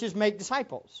verb, which is make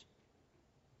disciples.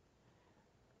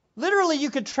 Literally, you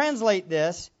could translate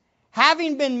this,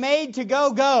 having been made to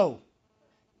go, go.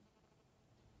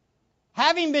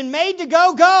 Having been made to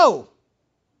go, go.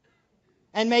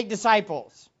 And make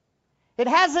disciples. It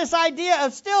has this idea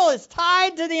of still, it's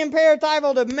tied to the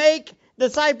imperatival to make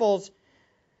disciples.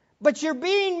 But you're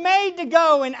being made to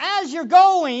go, and as you're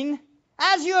going,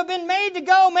 as you have been made to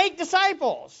go, make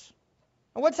disciples.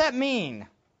 And what's that mean?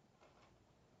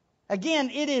 Again,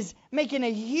 it is making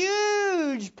a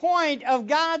huge point of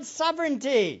God's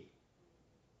sovereignty.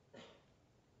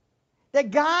 That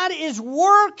God is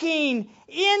working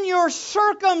in your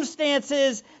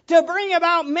circumstances to bring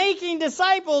about making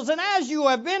disciples. And as you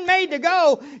have been made to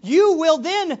go, you will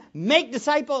then make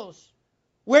disciples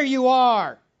where you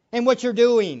are and what you're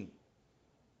doing.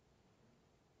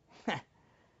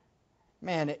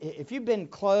 Man, if you've been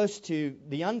close to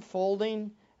the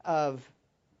unfolding of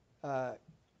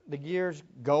the gears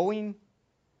going,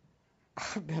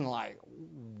 I've been like,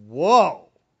 whoa.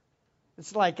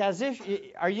 It's like as if,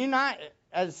 are you not,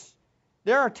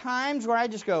 there are times where I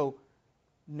just go,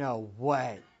 no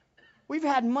way. We've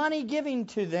had money given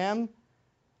to them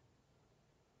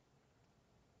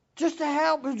just to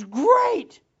help. It was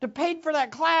great to pay for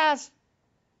that class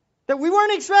that we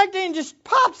weren't expecting, just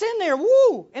pops in there,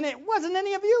 woo, and it wasn't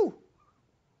any of you.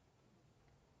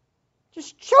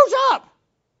 Just shows up.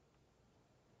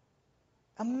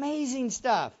 Amazing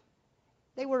stuff.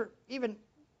 They were even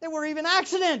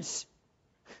accidents.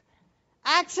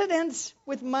 Accidents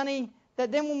with money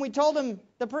that then when we told them,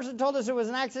 the person told us it was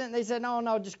an accident, they said,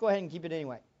 no, just go ahead and keep it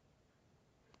anyway.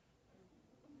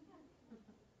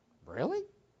 Really?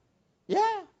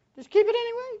 Yeah, just keep it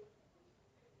anyway.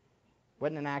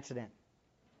 Wasn't an accident.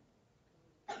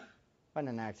 Wasn't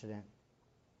an accident.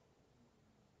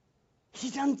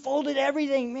 He's unfolded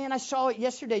everything. Man, I saw it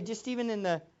yesterday, just even in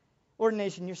the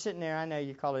ordination. You're sitting there. I know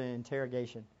you call it an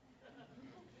interrogation.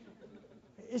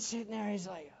 is sitting there. He's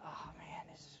like, oh man,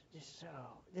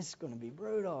 this is going to be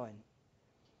brutal. And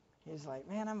he's like,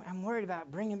 man, I'm worried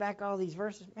about bringing back all these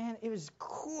verses. Man, it was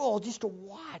cool just to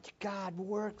watch God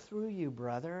work through you,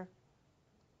 brother.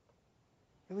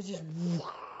 It was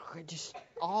just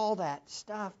all that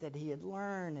stuff that he had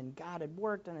learned and God had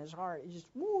worked in his heart. It just,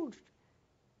 it's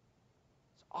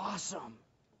awesome.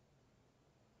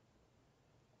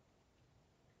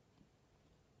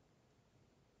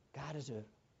 God is an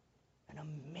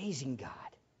amazing God.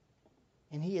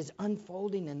 And he is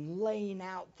unfolding and laying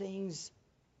out things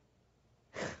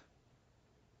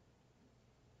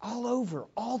all over,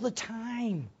 all the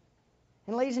time.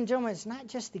 And ladies and gentlemen, it's not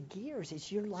just the gears,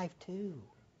 it's your life too.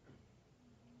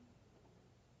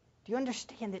 Do you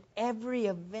understand that every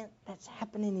event that's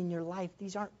happening in your life,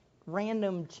 these aren't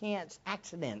random chance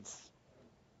accidents?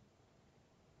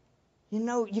 You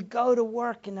know, you go to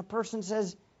work and the person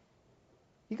says,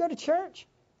 you go to church?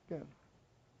 Go.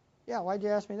 Yeah, why'd you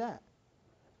ask me that?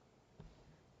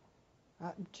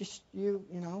 Just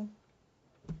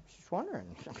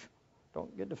wondering.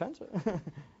 Don't get defensive.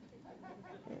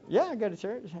 Yeah, I go to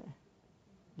church.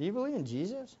 Do you believe in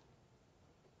Jesus?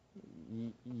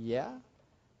 Yeah.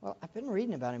 Well, I've been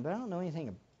reading about him, but I don't know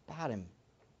anything about him.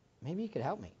 Maybe you could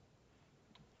help me.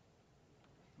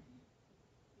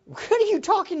 What are you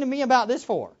talking to me about this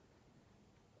for?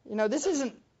 This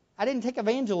isn't, I didn't take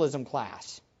evangelism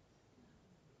class.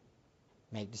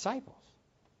 Make disciples.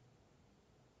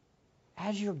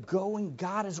 As you're going,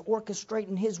 God is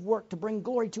orchestrating his work to bring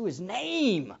glory to his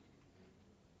name.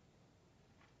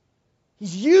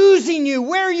 He's using you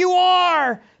where you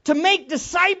are to make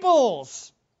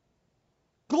disciples.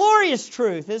 Glorious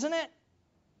truth, isn't it?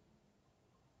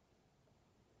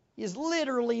 He is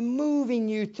literally moving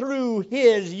you through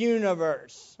his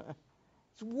universe.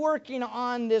 He's working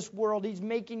on this world. He's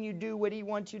making you do what he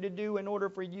wants you to do in order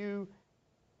for you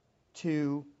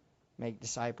to make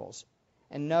disciples.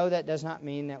 And no, that does not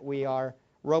mean that we are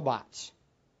robots.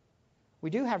 We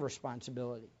do have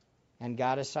responsibility, and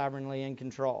God is sovereignly in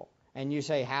control. And you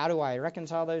say, how do I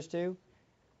reconcile those two?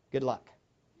 Good luck.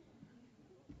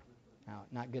 No,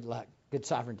 not good luck. Good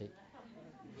sovereignty.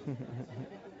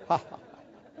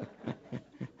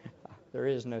 There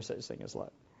is no such thing as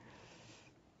luck.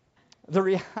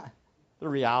 The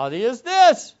reality is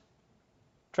this.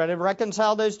 Try to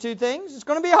reconcile those two things. It's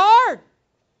going to be hard.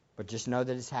 But just know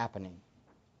that it's happening.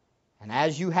 And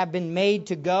as you have been made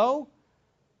to go,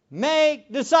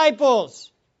 make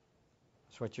disciples.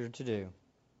 That's what you're to do.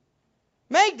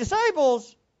 Make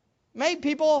disciples. Make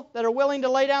people that are willing to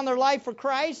lay down their life for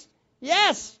Christ.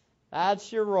 Yes,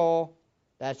 that's your role.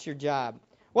 That's your job.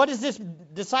 What does this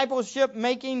discipleship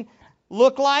making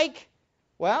look like?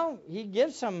 Well, he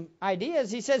gives some ideas.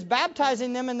 He says,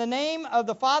 baptizing them in the name of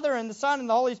the Father and the Son and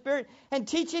the Holy Spirit, and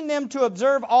teaching them to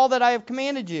observe all that I have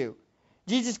commanded you.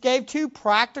 Jesus gave two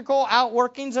practical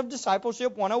outworkings of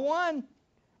discipleship 101,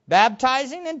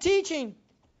 baptizing and teaching.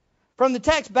 From the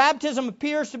text, baptism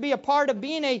appears to be a part of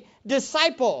being a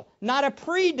disciple, not a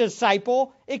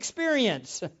pre-disciple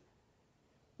experience.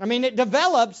 It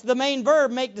develops the main verb,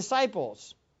 make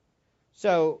disciples.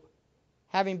 So,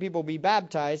 having people be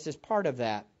baptized is part of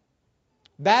that.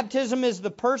 Baptism is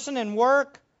the person and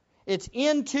work. It's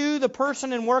into the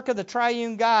person and work of the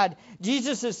triune God.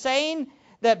 Jesus is saying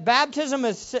that baptism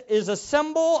is a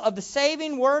symbol of the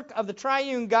saving work of the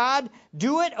triune God.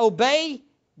 Do it, obey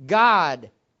God.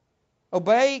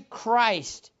 Obey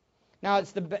Christ. Now,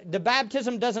 it's the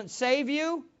baptism doesn't save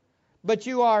you, but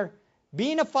you are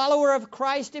being a follower of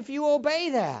Christ if you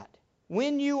obey that.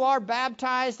 When you are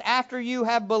baptized, after you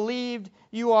have believed,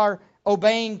 you are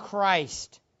obeying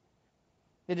Christ.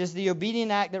 It is the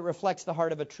obedient act that reflects the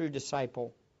heart of a true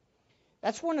disciple.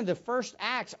 That's one of the first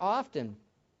acts often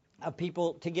of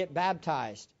people to get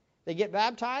baptized. They get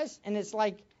baptized, and it's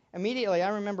like immediately. I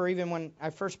remember even when I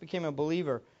first became a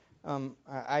believer,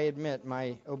 I admit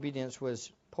my obedience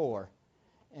was poor,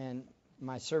 and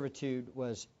my servitude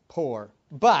was poor.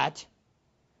 But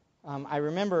I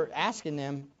remember asking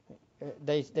them,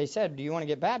 they said, do you want to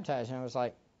get baptized? And I was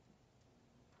like,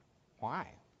 why?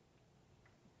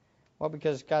 Well,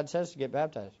 because God says to get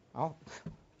baptized. Oh,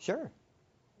 sure.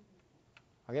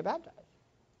 I'll get baptized.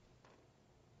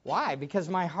 Why? Because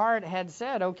my heart had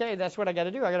said, okay, that's what I got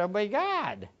to do. I got to obey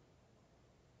God.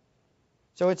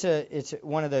 So it's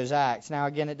one of those acts. Now,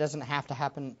 again, it doesn't have to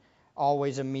happen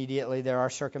always immediately. There are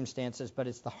circumstances, but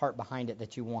it's the heart behind it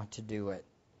that you want to do it.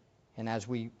 And as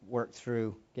we work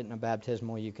through getting a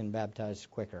baptismal, you can baptize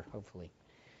quicker, hopefully.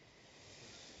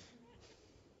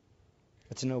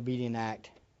 It's an obedient act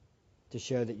to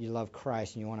show that you love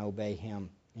Christ and you want to obey Him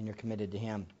and you're committed to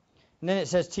Him. And then it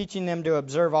says, teaching them to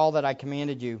observe all that I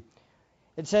commanded you.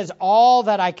 It says, all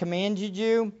that I commanded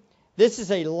you. This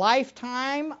is a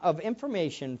lifetime of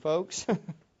information, folks.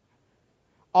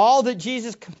 All that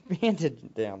Jesus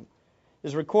commanded them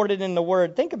is recorded in the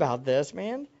Word. Think about this,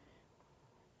 man.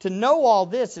 To know all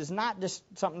this is not just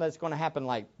something that's going to happen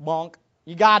like, bonk,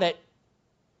 you got it.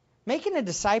 Making a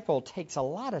disciple takes a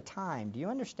lot of time. Do you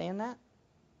understand that?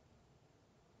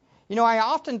 You know, I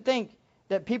often think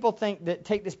that people think that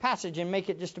take this passage and make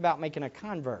it just about making a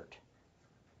convert.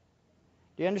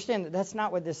 Do you understand that that's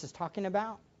not what this is talking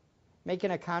about?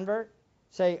 Making a convert?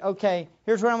 Say, okay,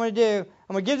 here's what I'm going to do.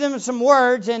 I'm going to give them some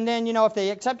words, and then, if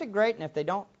they accept it, great. And if they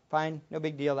don't, fine, no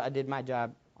big deal. I did my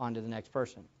job. On to the next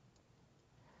person.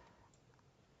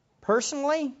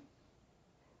 Personally,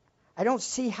 I don't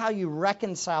see how you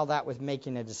reconcile that with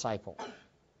making a disciple.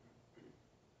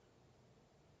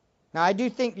 Now, I do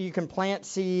think you can plant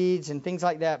seeds and things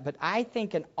like that, but I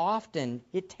think often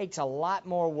it takes a lot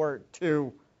more work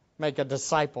to make a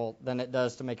disciple than it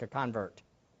does to make a convert.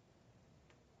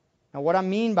 Now, what I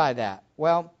mean by that?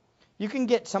 Well, you can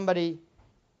get somebody,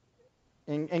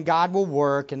 and God will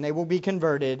work, and they will be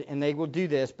converted, and they will do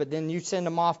this, but then you send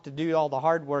them off to do all the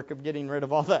hard work of getting rid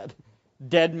of all that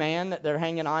dead man that they're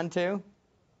hanging on to,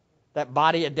 that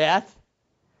body of death.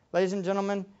 Ladies and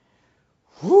gentlemen,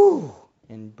 whew,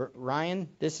 and Ryan,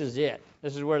 this is it.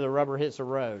 This is where the rubber hits the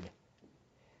road.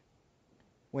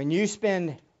 When you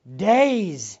spend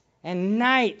days and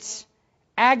nights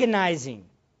agonizing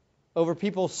over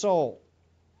people's soul,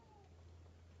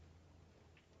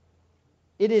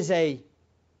 it is a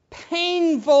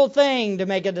painful thing to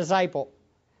make a disciple.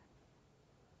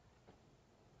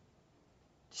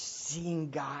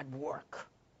 Seeing God work.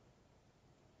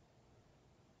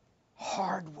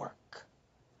 Hard work.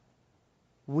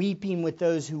 Weeping with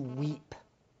those who weep.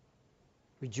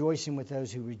 Rejoicing with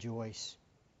those who rejoice.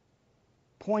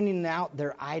 Pointing out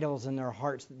their idols in their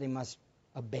hearts that they must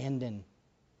abandon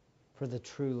for the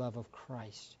true love of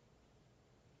Christ.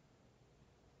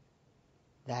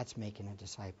 That's making a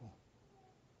disciple.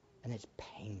 And it's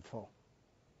painful.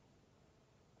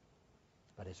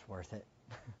 But it's worth it.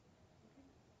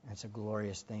 It's a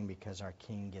glorious thing because our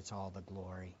King gets all the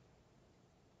glory.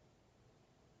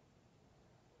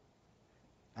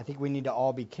 I think we need to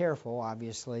all be careful,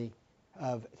 obviously,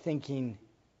 of thinking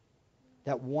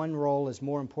that one role is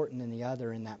more important than the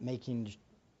other in that making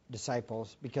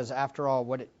disciples. Because after all,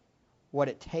 what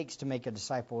it takes to make a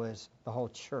disciple is the whole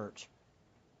church.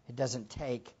 It doesn't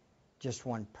take just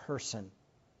one person.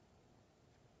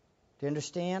 Do you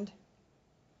understand?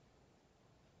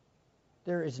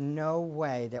 There is no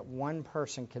way that one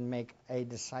person can make a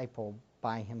disciple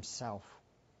by himself.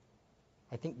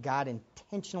 I think God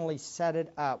intentionally set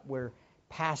it up where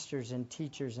pastors and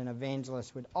teachers and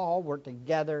evangelists would all work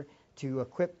together to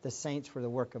equip the saints for the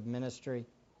work of ministry,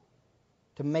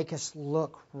 to make us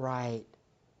look right.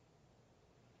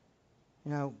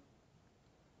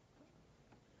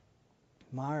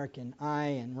 Mark and I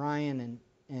and Ryan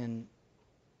and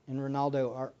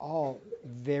Ronaldo are all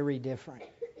very different.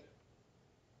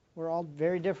 We're all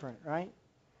very different, right?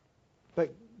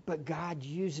 But God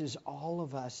uses all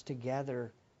of us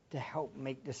together to help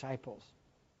make disciples.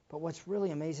 But what's really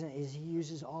amazing is He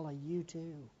uses all of you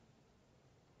too.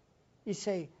 You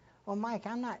say, "Oh, Mike,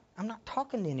 I'm not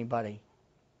talking to anybody."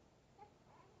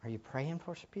 Are you praying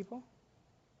for some people?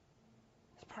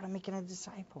 It's part of making a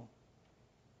disciple.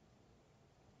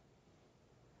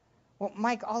 Well,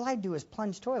 Mike, all I do is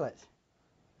plunge toilets.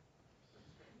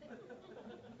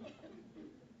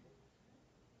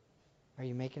 Are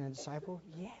you making a disciple?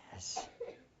 Yes.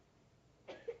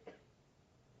 I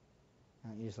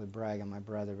don't usually brag on my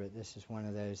brother, but this is one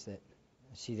of those that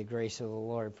I see the grace of the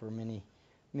Lord for many,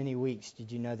 many weeks.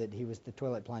 Did you know that he was the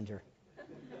toilet plunger?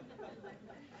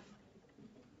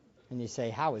 And you say,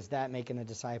 how is that making a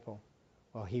disciple?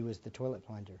 Well, he was the toilet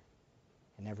plunger,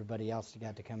 and everybody else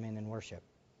got to come in and worship.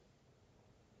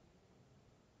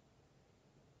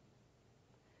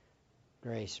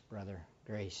 Grace, brother,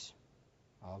 grace,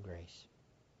 all grace.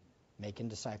 Making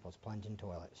disciples, plunging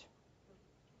toilets.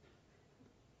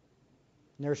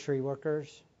 Nursery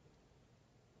workers.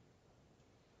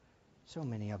 So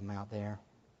many of them out there.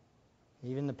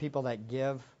 Even the people that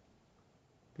give,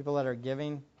 people that are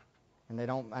giving, and they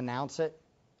don't announce it.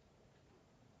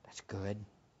 That's good.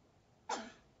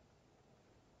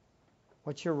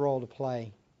 What's your role to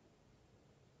play?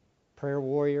 Prayer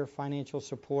warrior, financial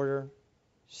supporter,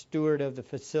 steward of the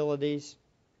facilities,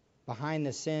 behind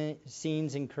the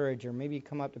scenes encourager. Maybe you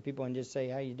come up to people and just say,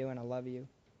 "How you doing? I love you.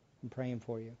 I'm praying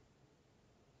for you."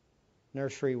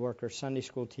 Nursery worker, Sunday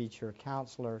school teacher,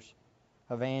 counselors,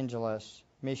 evangelists,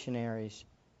 missionaries,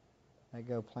 that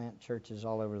go plant churches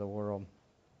all over the world.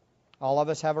 All of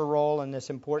us have a role in this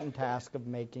important task of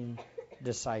making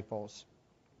disciples.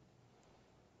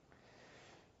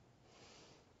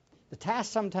 The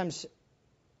task sometimes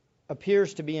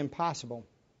appears to be impossible.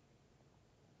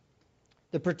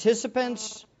 The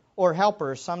participants or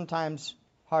helpers sometimes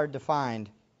hard to find.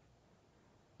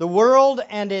 The world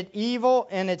and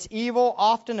its evil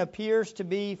often appears to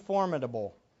be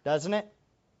formidable, doesn't it?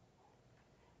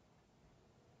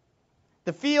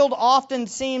 The field often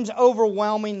seems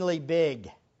overwhelmingly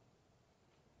big.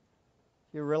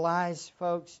 You realize,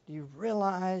 folks, do you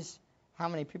realize how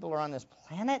many people are on this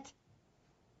planet?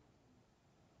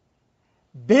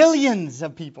 Billions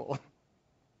of people.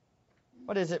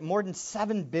 What is it, more than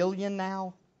 7 billion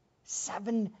now?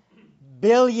 7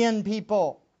 billion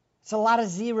people. It's a lot of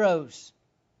zeros.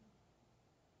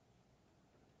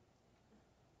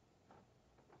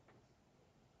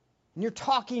 And you're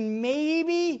talking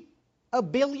maybe a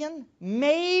billion?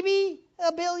 Maybe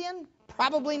a billion?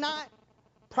 Probably not.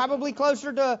 Probably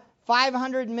closer to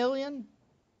 500 million.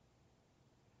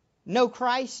 No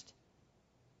Christ.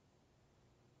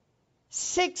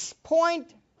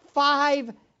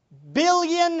 6.5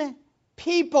 billion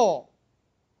people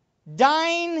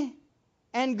dying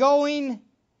and going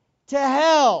to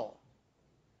hell.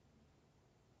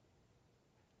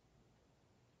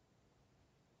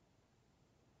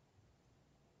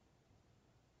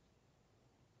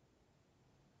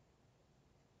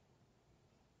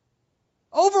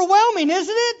 Overwhelming,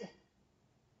 isn't it?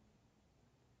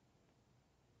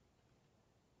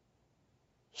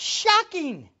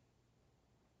 Shocking.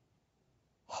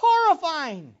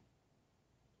 Horrifying.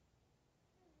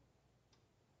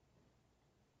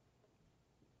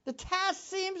 The task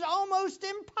seems almost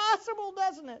impossible,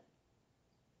 doesn't it?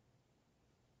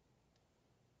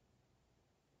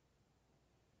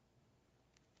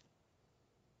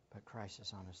 But Christ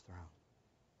is on his throne.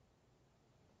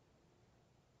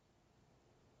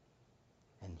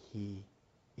 And he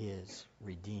is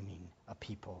redeeming a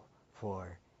people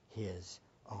for his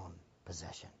own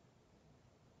possession.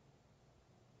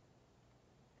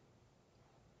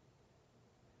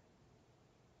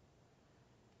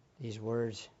 These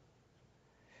words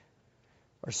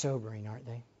are sobering, aren't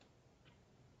they?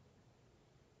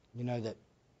 You know that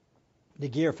the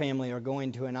Gear family are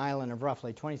going to an island of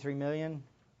roughly 23 million.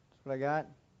 That's what I got.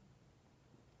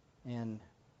 And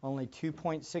only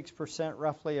 2.6%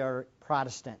 roughly are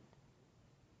Protestant.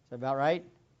 Is that about right?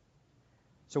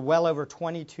 So well over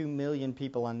 22 million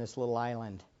people on this little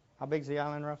island. How big is the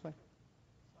island roughly?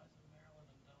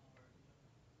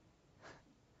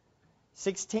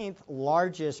 16th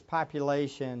largest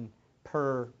population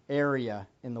per area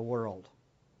in the world.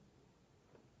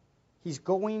 He's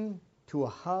going to a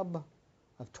hub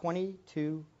of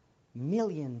 22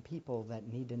 million people that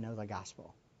need to know the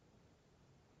gospel.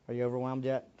 Are you overwhelmed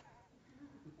yet?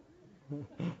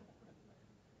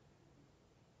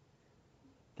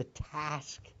 The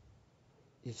task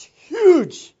is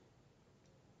huge.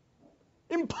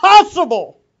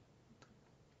 Impossible.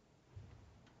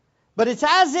 But it's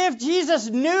as if Jesus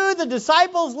knew the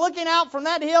disciples looking out from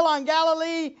that hill on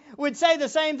Galilee would say the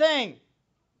same thing.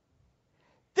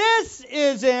 This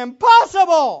is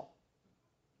impossible.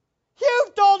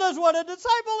 You've told us what a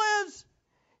disciple is.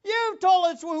 You've told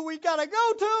us who we got to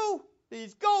go to.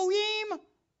 These Goyim.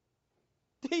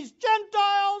 These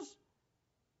Gentiles.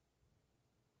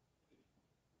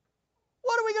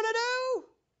 What are we going to do?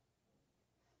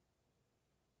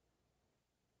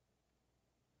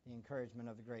 The encouragement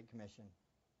of the Great Commission.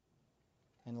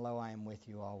 And lo, I am with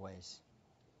you always,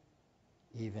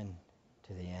 even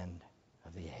to the end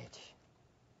of the age.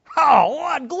 Oh,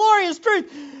 what glorious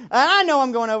truth. And I know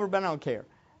I'm going over, but I don't care.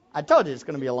 I told you it's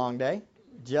going to be a long day.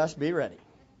 Just be ready.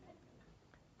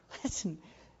 Listen,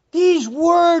 these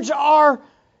words are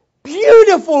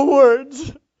beautiful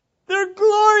words. They're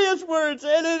glorious words,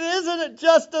 and it isn't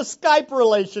just a Skype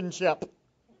relationship.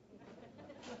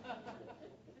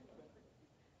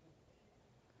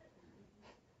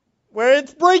 Where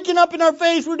it's breaking up in our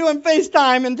face, we're doing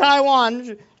FaceTime in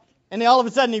Taiwan, and then all of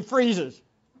a sudden he freezes.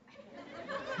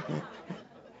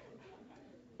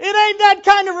 It ain't that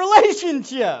kind of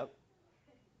relationship.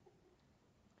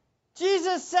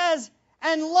 Jesus says,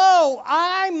 and lo,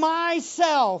 I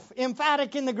myself,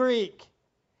 emphatic in the Greek,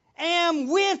 am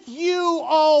with you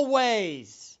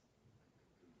always.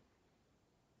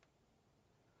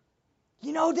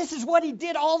 You know, this is what he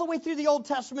did all the way through the Old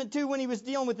Testament too when he was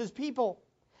dealing with his people.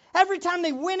 Every time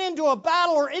they went into a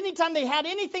battle or anytime they had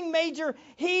anything major,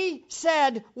 he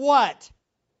said what?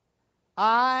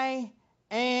 I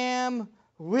am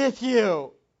with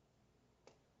you.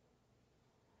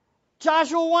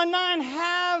 Joshua 1:9,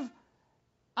 have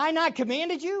I not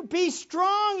commanded you? Be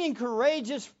strong and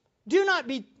courageous. Do not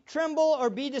tremble or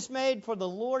be dismayed, for the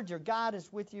Lord your God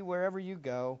is with you wherever you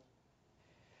go.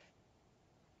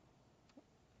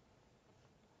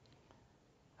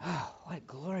 Oh, what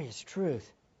glorious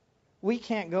truth. We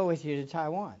can't go with you to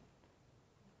Taiwan,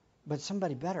 but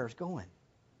somebody better is going.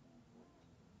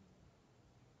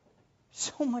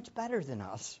 So much better than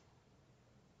us.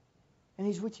 And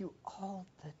he's with you all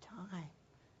the time.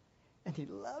 And he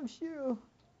loves you.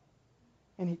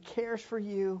 And he cares for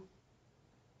you.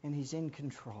 And he's in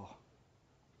control.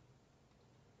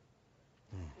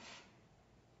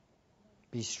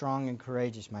 Be strong and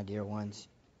courageous, my dear ones.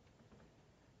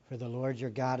 For the Lord your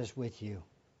God is with you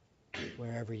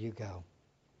wherever you go.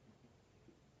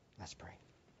 Let's pray.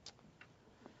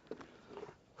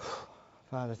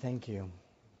 Father, thank you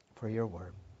for your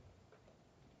word.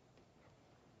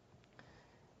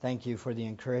 Thank you for the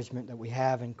encouragement that we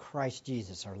have in Christ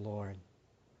Jesus our Lord.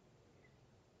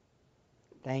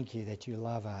 Thank you that you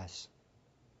love us,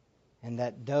 and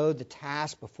that though the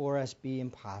task before us be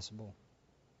impossible,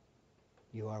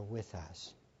 you are with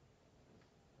us.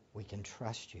 We can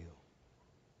trust you.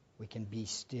 We can be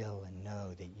still and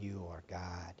know that you are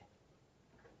God.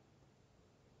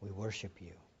 We worship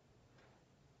you.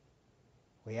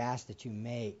 We ask that you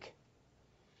make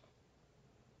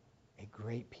a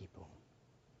great people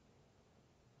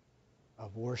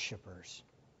of worshipers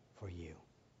for you,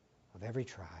 of every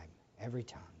tribe, every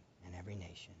tongue, and every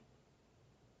nation.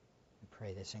 We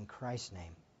pray this in Christ's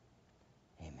name.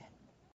 Amen.